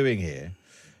Rayner is doing here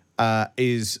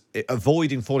is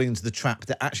avoiding falling into the trap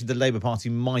that actually the Labour Party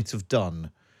might have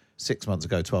done 6 months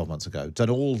ago, 12 months ago.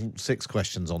 Done all 6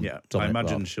 questions on Dominic I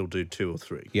imagine Raab. she'll do 2 or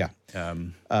 3. Yeah.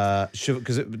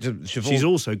 Because she's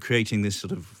also creating this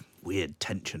sort of weird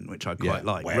tension, which I quite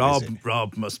like.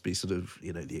 Raab must be sort of,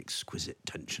 the exquisite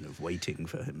tension of waiting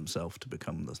for himself to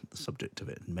become the subject of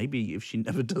it. And maybe if she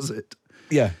never does it...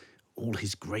 Yeah. All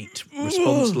his great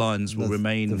response lines will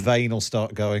remain... The vein will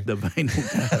start going. The vein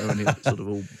will go and it's sort of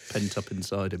all pent up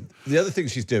inside him. The other thing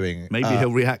she's doing... Maybe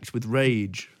he'll react with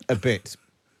rage. A bit.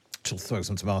 She'll throw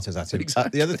some tomatoes at him.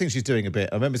 Exactly. The other thing she's doing a bit...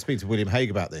 I remember speaking to William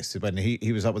Hague about this when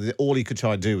he was up with it. All he could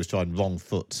try and do was try and wrong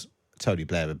foot Tony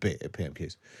Blair a bit at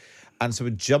PMQs. And so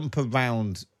would jump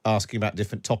around asking about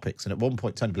different topics. And at one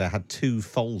point, Tony Blair had 2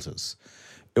 folders,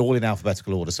 all in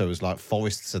alphabetical order. So it was like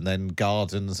forests and then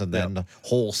gardens and then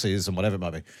horses and whatever it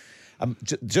might be.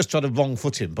 Just trying to wrong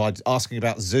foot him by asking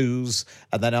about zoos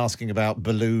and then asking about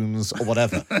balloons or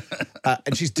whatever.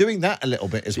 And she's doing that a little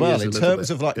bit as well in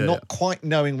terms of not quite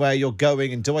knowing where you're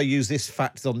going and do I use this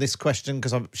fact on this question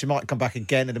because she might come back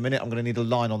again in a minute. I'm going to need a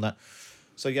line on that.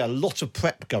 So, a lot of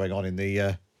prep going on in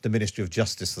the Ministry of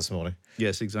Justice this morning.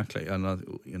 Yes, exactly. And,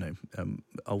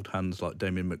 old hands like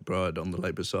Damien McBride on the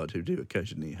Labour side who do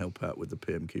occasionally help out with the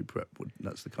PMQ prep,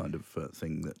 that's the kind of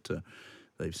thing that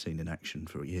they've seen in action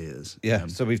for years. Yeah,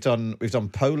 so we've done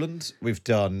Poland, we've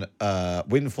done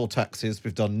windfall taxes,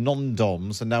 we've done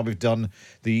non-DOMs, and now we've done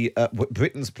the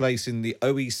Britain's place in the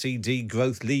OECD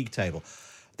Growth League table.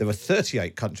 There were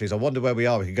 38 countries. I wonder where we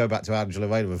are. We can go back to Angela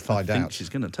Rayner and find out. I think she's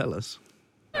going to tell us.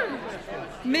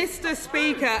 Mr.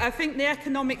 Speaker, I think the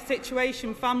economic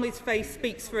situation families face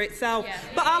speaks for itself. Yeah.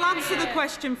 But I'll answer the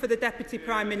question for the Deputy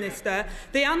Prime Minister.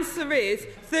 The answer is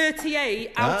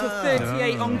 38 out of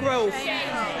 38 on growth.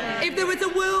 If there was a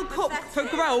World Cup for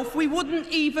growth, we wouldn't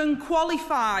even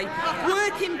qualify.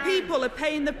 Working people are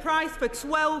paying the price for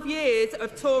 12 years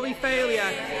of Tory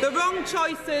failure. The wrong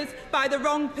choices by the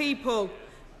wrong people.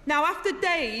 Now, after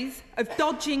days of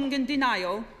dodging and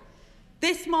denial,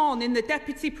 this morning, the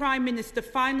Deputy Prime Minister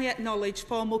finally acknowledged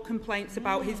formal complaints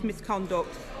about his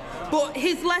misconduct. But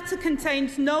his letter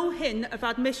contains no hint of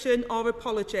admission or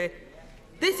apology.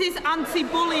 This is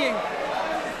anti-bullying.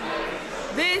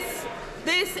 This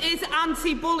is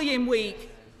anti-bullying week.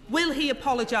 Will he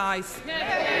apologise?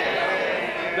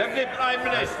 Deputy Prime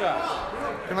Minister.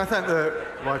 Can I thank the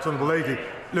Right Honourable Lady?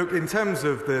 Look, in terms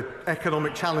of the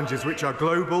economic challenges which are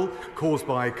global, caused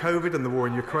by COVID and the war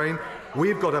in Ukraine,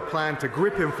 we've got a plan to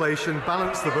grip inflation,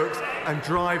 balance the books and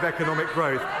drive economic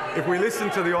growth. If we listen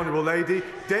to the Honourable Lady,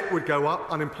 debt would go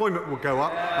up, unemployment would go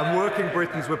up and working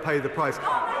Britons would pay the price.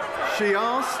 She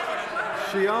asked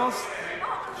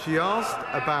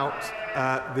about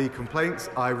the complaints.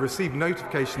 I received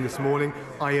notification this morning.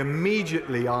 I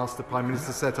immediately asked the Prime Minister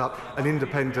to set up an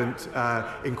independent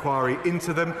inquiry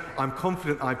into them. I'm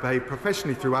confident I behaved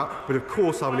professionally throughout, but of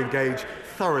course I will engage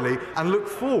thoroughly and look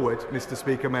forward, Mr.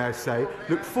 Speaker, may I say,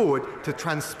 look forward to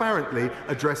transparently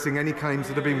addressing any claims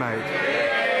that have been made.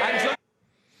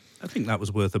 I think that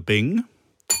was worth a bing.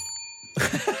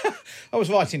 I was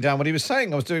writing down what he was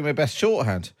saying. I was doing my best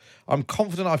shorthand. I'm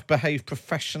confident I've behaved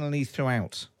professionally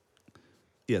throughout.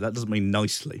 Yeah, that doesn't mean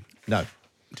nicely. No.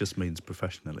 It just means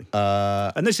professionally.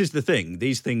 And this is the thing.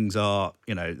 These things are,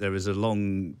 there is a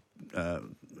long,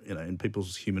 in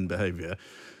people's human behaviour,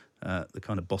 the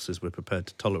kind of bosses we're prepared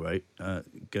to tolerate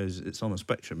it's on a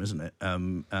spectrum, isn't it?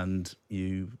 And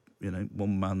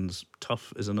one man's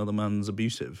tough is another man's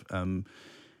abusive.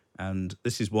 And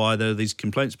this is why there are these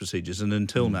complaints procedures. And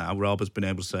until now, Raab has been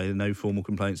able to say no formal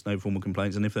complaints.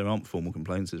 And if there aren't formal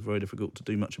complaints, it's very difficult to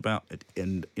do much about it.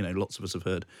 And, lots of us have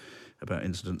heard about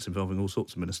incidents involving all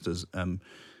sorts of ministers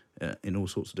in all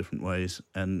sorts of different ways.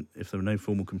 And if there are no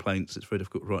formal complaints, it's very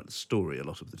difficult to write the story a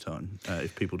lot of the time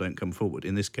if people don't come forward.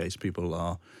 In this case, people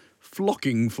are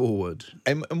flocking forward.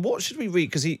 And what should we read?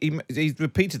 Because he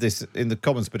repeated this in the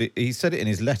Commons, but he said it in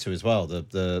his letter as well,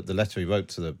 the letter he wrote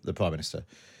to the Prime Minister.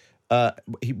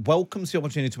 He welcomes the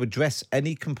opportunity to address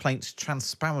any complaints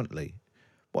transparently.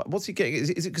 What's he getting? Is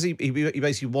it because he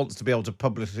basically wants to be able to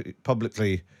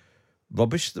publicly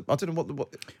rubbish? I don't know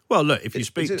what. Well, look, if you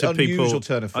speak to people, unusual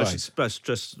turn of phrase. I should best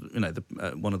stress,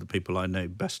 one of the people I know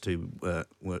best who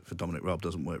worked for Dominic Raab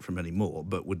doesn't work for him anymore,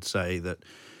 but would say that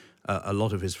a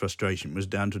lot of his frustration was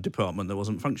down to a department that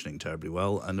wasn't functioning terribly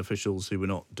well and officials who were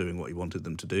not doing what he wanted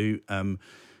them to do.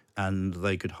 And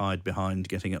they could hide behind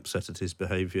getting upset at his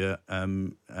behaviour.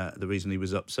 The reason he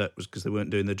was upset was because they weren't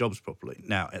doing their jobs properly.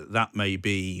 Now, that may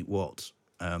be what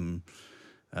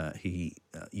he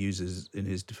uses in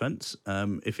his defence,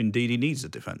 if indeed he needs a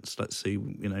defence. Let's see,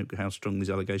 how strong these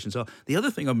allegations are. The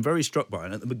other thing I'm very struck by,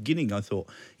 and at the beginning I thought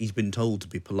he's been told to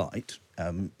be polite,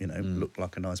 look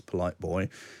like a nice, polite boy.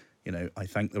 I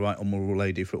thank the Right Honourable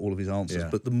Lady for all of his answers. Yeah.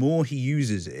 But the more he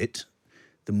uses it,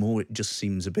 the more it just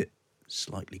seems a bit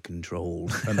slightly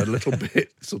controlled and a little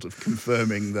bit sort of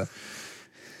confirming the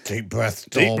deep breath,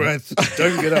 Dom. Deep breath,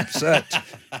 don't get upset.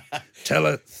 Tell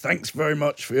her, thanks very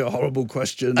much for your horrible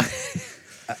question.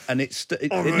 And it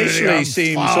initially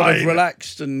seemed fine. Sort of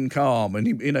relaxed and calm, and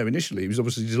he, initially he was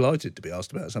obviously delighted to be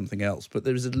asked about something else. But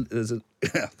there's a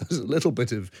little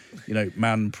bit of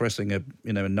man pressing a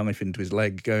knife into his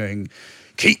leg, going,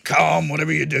 "Keep calm,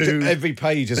 whatever you do." Every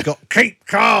page has got "keep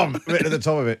calm" written at the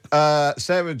top of it.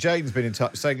 Sarah Jane's been in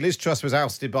touch saying Liz Truss was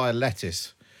ousted by a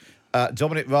lettuce.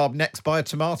 Dominic Raab next by a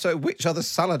tomato. Which other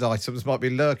salad items might be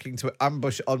lurking to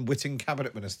ambush unwitting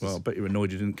cabinet ministers? Well, I bet you're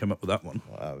annoyed you didn't come up with that one.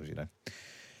 Well,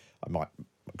 I might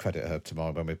credit her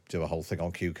tomorrow when we do a whole thing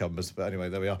on cucumbers. But anyway,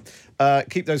 there we are.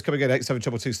 Keep those coming in.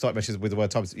 87222 start messages with the word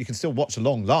Times. You can still watch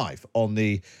along live on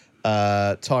the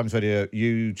Times Radio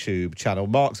YouTube channel.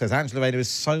 Mark says Angela Rayner is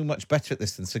so much better at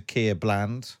this than Sakia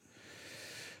Bland.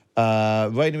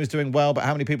 Rayner is doing well, but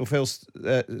how many people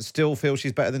still feel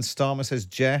she's better than Starmer, says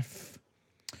Jeff.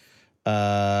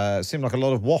 Seemed like a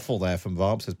lot of waffle there from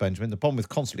Raab, says Benjamin. The problem with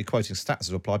constantly quoting stats as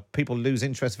a reply, people lose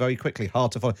interest very quickly,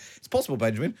 hard to follow. It's possible,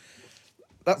 Benjamin.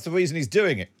 That's the reason he's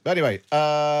doing it. But anyway,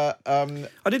 I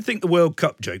did think the World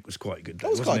Cup joke was quite good. That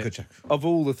was quite a good joke. Of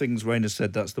all the things Rayner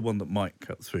said, that's the one that might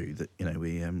cut through. That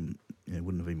we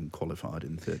wouldn't have even qualified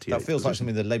in 38. That feels like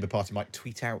something the Labour Party might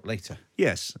tweet out later.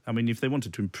 Yes, I mean, if they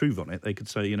wanted to improve on it, they could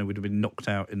say, we'd have been knocked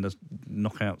out in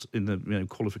the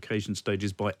qualification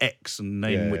stages by X and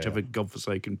name whichever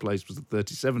godforsaken place was the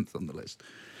 37th on the list.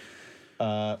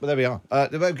 But there we are.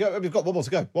 We've got one more to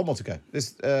go.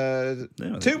 There's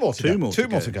two more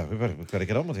to go. We've got to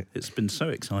get on with it. It's been so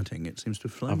exciting. It seems to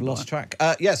have flown. I've lost track.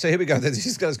 So here we go.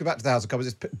 Let's go back to the House of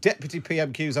Commons. It's Deputy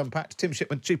PMQ's Unpacked. Tim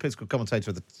Shipman, chief political commentator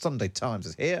of the Sunday Times,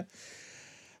 is here.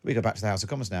 We go back to the House of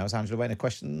Commons now. It's Angela Rayner,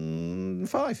 question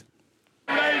 5.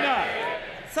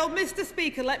 So, Mr.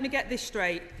 Speaker, let me get this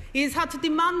straight. He has had to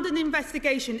demand an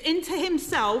investigation into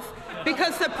himself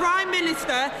because the Prime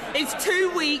Minister is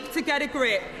too weak to get a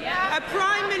grip. Yeah. A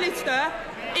Prime Minister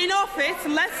in office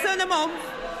less than a month,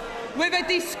 with a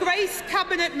disgraced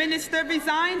Cabinet Minister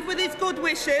resigned with his good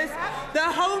wishes, the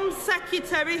Home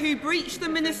Secretary who breached the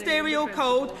ministerial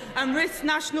code and risked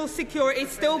national security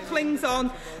still clings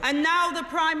on, and now the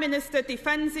Prime Minister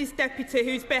defends his deputy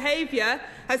whose behaviour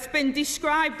has been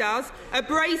described as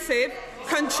abrasive,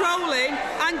 controlling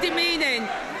and demeaning.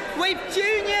 With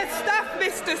junior staff,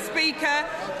 Mr. Speaker,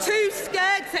 too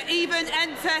scared to even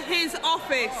enter his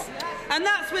office. And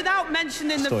that's without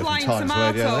mentioning the flying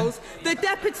tomatoes. The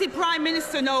Deputy Prime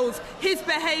Minister knows his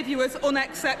behaviour was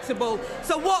unacceptable.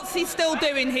 So what's he still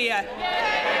doing here?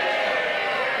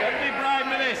 Deputy Prime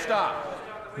Minister.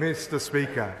 Mr.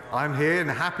 Speaker, I'm here and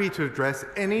happy to address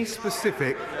any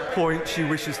specific point she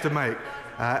wishes to make.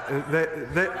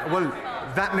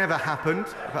 That never happened,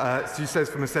 she says,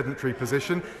 from a sedentary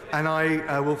position, and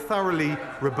I will thoroughly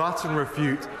rebut and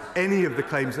refute any of the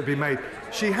claims that have been made.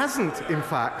 She hasn't, in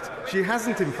fact,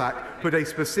 put a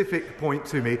specific point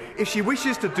to me. If she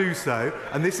wishes to do so,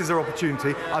 and this is her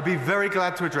opportunity, I'd be very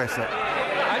glad to address it.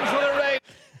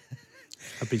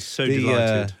 I'd be so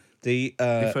delighted.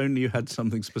 If only you had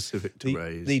something specific to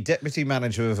raise. The deputy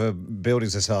manager of a building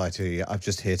society, I'm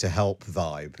just here to help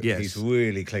vibe. Yes. He's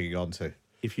really clinging on to.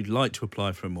 If you'd like to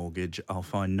apply for a mortgage, I'll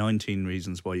find 19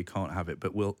 reasons why you can't have it,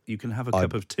 but you can have a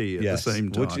cup of tea at the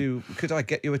same time. Could I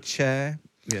get you a chair?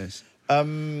 Yes.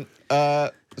 Some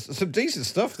decent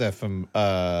stuff there from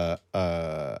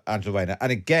Angela Rayner.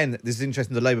 And again, this is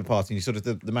interesting, the Labour Party, and you sort of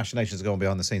the machinations that go on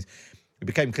behind the scenes. It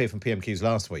became clear from PMQs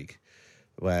last week,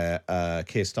 where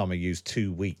Keir Starmer used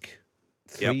 2 week,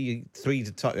 three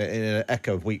to in an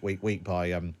echo of week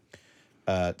by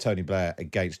Tony Blair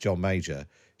against John Major.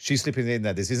 She's slipping in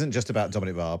there. This isn't just about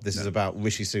Dominic Raab. This is about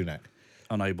Rishi Sunak.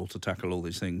 Unable to tackle all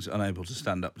these things, unable to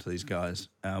stand up to these guys.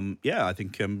 I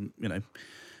think,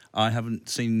 I haven't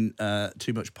seen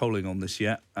too much polling on this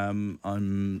yet. I'm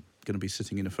going to be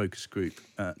sitting in a focus group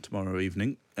tomorrow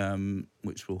evening,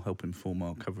 which will help inform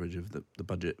our coverage of the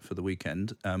budget for the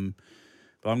weekend.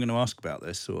 But I'm going to ask about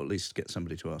this, or at least get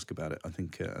somebody to ask about it. I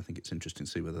think it's interesting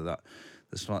to see whether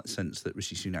the slight sense that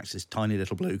Rishi Sunak's this tiny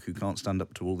little bloke who can't stand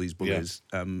up to all these bullies,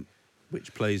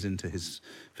 which plays into his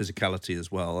physicality as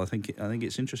well. I think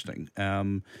it's interesting.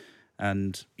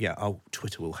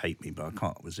 Twitter will hate me, but I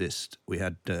can't resist. We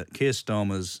had Keir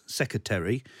Starmer's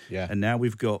secretary, and now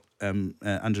we've got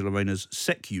Angela Rayner's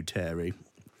secretary.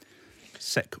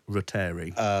 Stig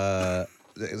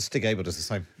Abel does the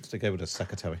same. Stig Abel does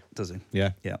secretary. Does he?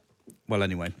 Yeah. Yeah. Well,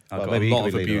 anyway, I got a lot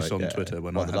of abuse on Twitter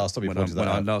when last time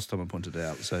I pointed it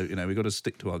out. So, we've got to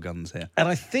stick to our guns here. And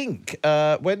I think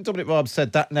when Dominic Raab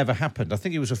said that never happened, I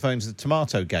think he was referring to the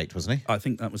Tomato Gate, wasn't he? I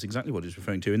think that was exactly what he was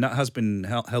referring to. And that has been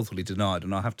healthily denied.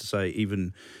 And I have to say,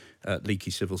 even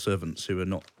leaky civil servants who are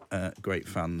not great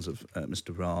fans of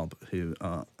Mr. Raab, who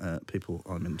are people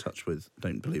I'm in touch with,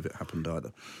 don't believe it happened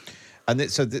either. And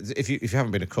if you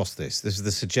haven't been across this is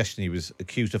the suggestion he was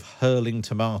accused of hurling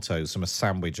tomatoes from a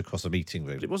sandwich across a meeting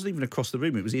room. It wasn't even across the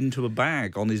room, it was into a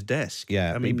bag on his desk.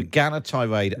 Yeah, he began a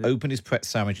tirade, opened his Pret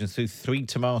sandwich and threw 3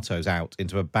 tomatoes out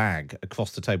into a bag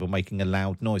across the table, making a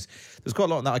loud noise. There's quite a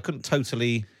lot of that. I couldn't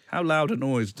totally... How loud a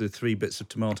noise do 3 bits of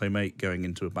tomato make going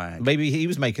into a bag? Maybe he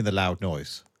was making the loud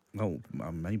noise. Oh,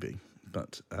 maybe,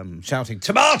 but... Shouting,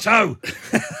 tomato!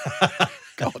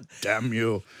 God damn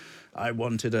you. I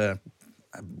wanted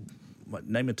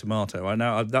name a tomato. I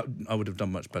know I would have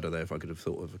done much better there if I could have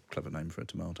thought of a clever name for a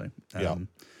tomato. Yeah.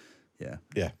 Maybe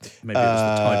it was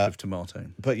the type of tomato.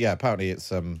 But yeah, apparently it's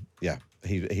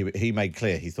he made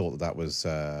clear he thought that was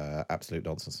absolute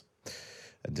nonsense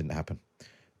and didn't happen.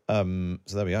 So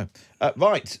there we go.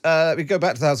 Right, we go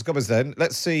back to the House of Commons then.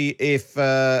 Let's see if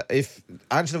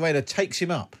Angela Rayner takes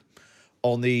him up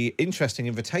on the interesting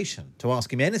invitation to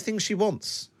ask him anything she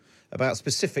wants about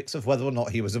specifics of whether or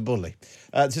not he was a bully.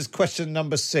 This is question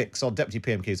number 6 on Deputy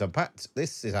PMQs Unpacked.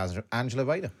 This is Angela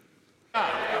Rayner.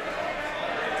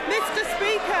 Mr.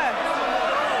 Speaker.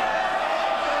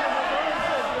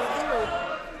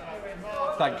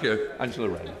 Thank you, Angela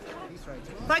Rayner.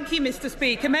 Thank you, Mr.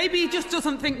 Speaker. Maybe he just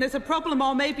doesn't think there's a problem,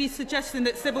 or maybe he's suggesting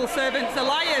that civil servants are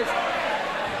liars.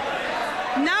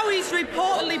 Now he's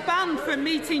reportedly banned from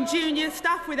meeting junior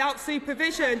staff without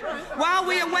supervision. While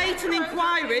we await an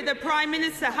inquiry the Prime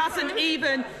Minister hasn't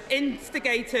even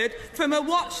instigated from a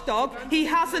watchdog he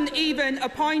hasn't even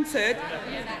appointed.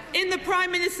 In the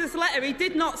Prime Minister's letter, he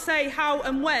did not say how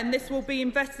and when this will be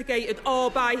investigated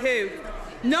or by who.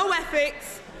 No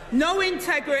ethics, no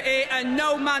integrity and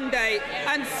no mandate,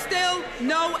 and still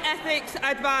no ethics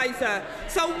advisor.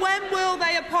 So when will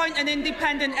they appoint an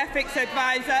independent ethics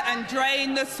advisor and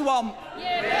drain the swamp?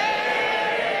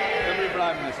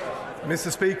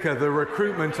 Mr. Speaker, the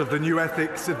recruitment of the new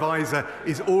ethics advisor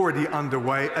is already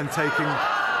underway and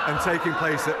taking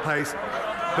place at pace.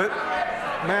 But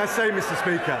may I say, Mr.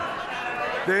 Speaker,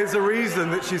 there's a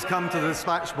reason that she's come to the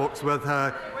dispatch box with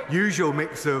her usual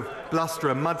mix of bluster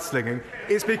and mudslinging.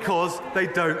 It's because they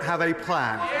don't have a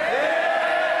plan.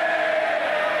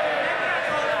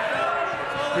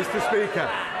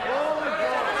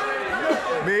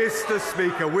 Mr.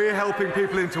 Speaker, we're helping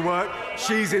people into work.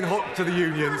 She's in hock to the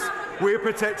unions. We're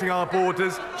protecting our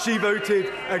borders. She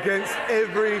voted against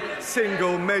every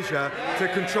single measure to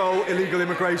control illegal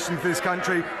immigration to this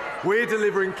country. We're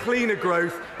delivering cleaner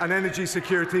growth and energy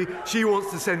security. She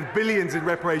wants to send billions in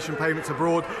reparation payments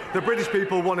abroad. The British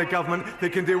people want a government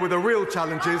that can deal with the real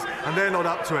challenges, and they're not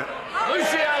up to it.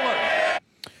 Lucy Allen.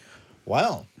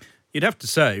 Well, you'd have to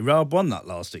say Raab won that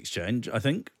last exchange, I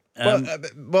think.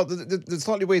 The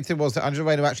slightly weird thing was that Angela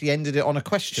Rayner actually ended it on a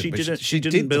question. She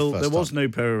didn't build. There was no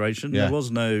peroration. Yeah. There was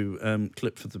no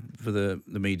clip for the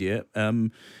media.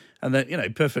 And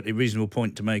then, perfectly reasonable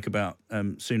point to make about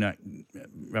Sunak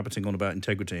rabbiting on about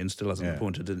integrity and still hasn't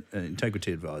appointed an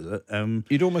integrity advisor.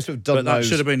 You'd almost have done but that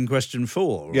should have been question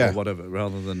 4 or whatever,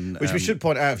 rather than... Which we should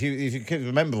point out, if you can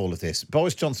remember all of this,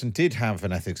 Boris Johnson did have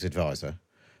an ethics advisor,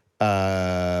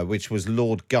 which was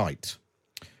Lord Geit,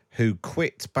 who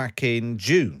quit back in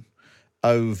June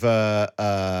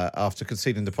after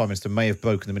conceding the Prime Minister may have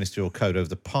broken the ministerial code over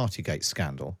the Partygate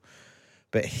scandal.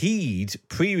 But he'd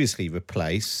previously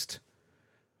replaced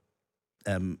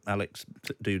Alex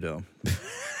Dudar.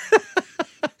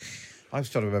 I was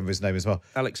trying to remember his name as well.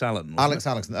 Alex Allen. Alex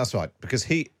Allen, that's right. Because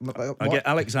he... I get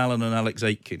Alex Allen and Alex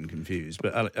Aitken confused,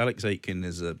 but Alex Aitken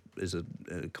is a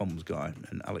comms guy,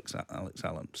 and Alex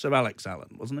Allen. So Alex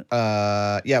Allen, wasn't it?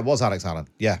 Yeah, it was Alex Allen,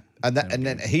 yeah. And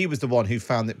then he was the one who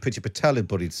found that Priti Patel had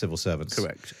bullied civil servants.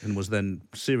 Correct. And was then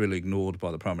serially ignored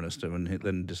by the Prime Minister, and he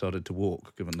then decided to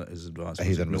walk, given that his advice was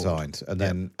He then ignored. resigned. And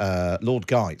then Lord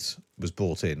Geit was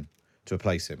brought in to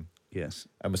replace him. Yes.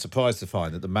 And was surprised to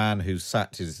find that the man who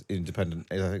sacked his independent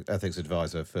ethics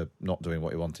advisor for not doing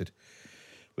what he wanted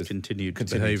was continued to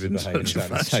behave in such a the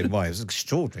fashion. same way. It was an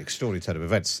extraordinary turn of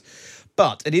events.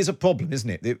 But it is a problem, isn't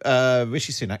it?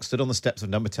 Rishi Sunak stood on the steps of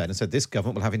Number 10 and said this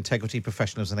government will have integrity,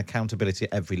 professionalism and accountability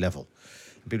at every level.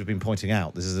 And people have been pointing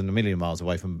out this is a million miles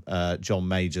away from John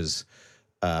Major's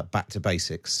back to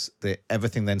basics.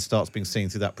 Everything then starts being seen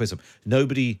through that prism.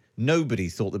 Nobody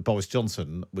thought that Boris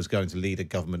Johnson was going to lead a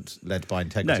government led by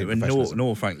integrity and professionalism.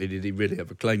 Nor frankly, did he really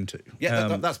have a claim to.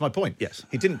 Yeah, that's my point. Yes.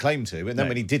 He didn't claim to, and then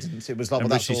when he didn't, it was like, and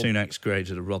well, that's Rishi all... Sunak's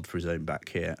created a rod for his own back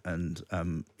here, and,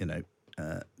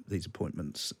 these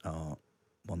appointments are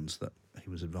ones that he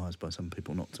was advised by some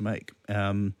people not to make.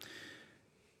 There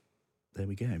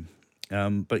we go.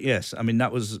 But yes, I mean,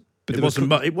 that was...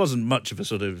 It wasn't much of a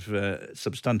sort of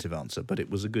substantive answer, but it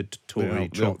was a good Tory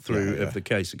trot through of the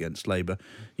case against Labour.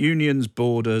 Unions,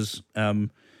 borders,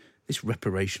 this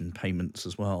reparation payments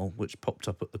as well, which popped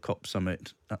up at the COP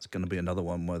summit. That's going to be another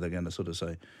one where they're going to sort of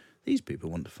say, these people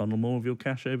want to funnel more of your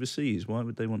cash overseas. Why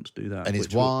would they want to do that? And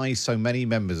it's why so many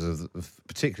members of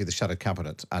particularly the Shadow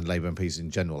Cabinet and Labour MPs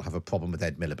in general have a problem with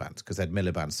Ed Miliband, because Ed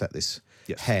Miliband set this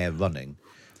hair running.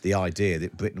 The idea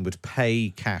that Britain would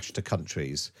pay cash to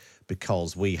countries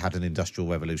because we had an industrial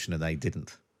revolution and they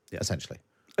didn't, essentially.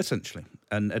 Essentially.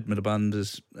 And Ed Miliband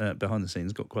is, behind the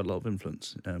scenes, got quite a lot of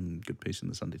influence. Good piece in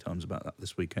the Sunday Times about that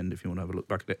this weekend, if you want to have a look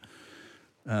back at it.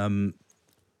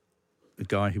 A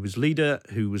guy who was leader,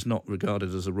 who was not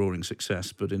regarded as a roaring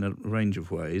success, but in a range of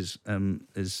ways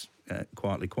is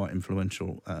quietly quite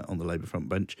influential on the Labour front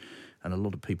bench. And a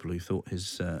lot of people who thought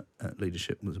his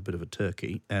leadership was a bit of a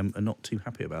turkey are not too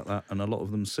happy about that. And a lot of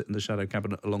them sit in the Shadow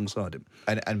Cabinet alongside him.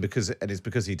 And it's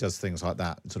because he does things like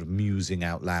that, sort of musing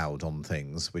out loud on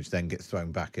things, which then gets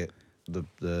thrown back at the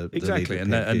exactly.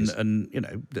 The and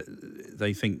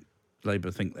they think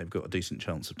Labour think they've got a decent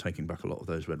chance of taking back a lot of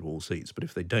those red wall seats. But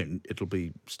if they don't, it'll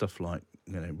be stuff like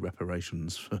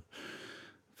reparations for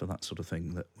that sort of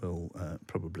thing that will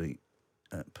probably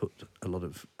put a lot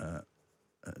of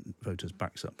voters'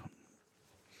 backs up.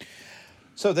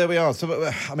 So there we are.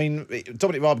 So, I mean,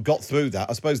 Dominic Raab got through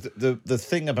that. I suppose the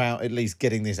thing about at least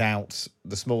getting this out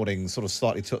this morning sort of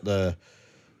slightly took the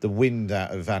wind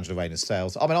out of Angela Rayner's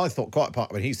sails. I mean, I thought quite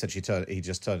apart. I mean, he said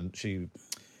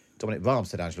Dominic Raab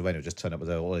said Angela Rayner just turned up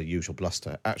with all her usual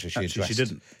bluster. Actually, she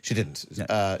didn't. She didn't.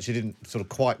 Yeah. She didn't sort of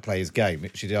quite play his game.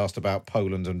 She asked about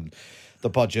Poland and the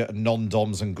budget and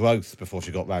non-doms and growth before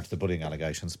she got round to the bullying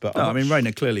allegations. But no, I mean,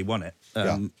 Rayner clearly won it.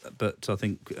 But I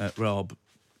think Raab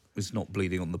is not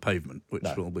bleeding on the pavement, which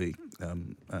will be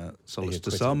solace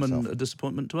to some and a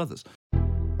disappointment to others.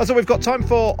 That's all we've got time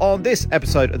for on this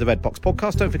episode of the Red Box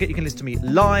Podcast. Don't forget you can listen to me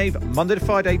live Monday to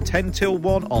Friday, 10 till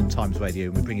 1 on Times Radio.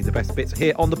 And we bring you the best bits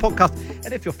here on the podcast.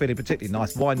 And if you're feeling particularly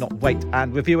nice, why not wait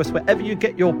and review us wherever you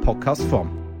get your podcasts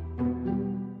from.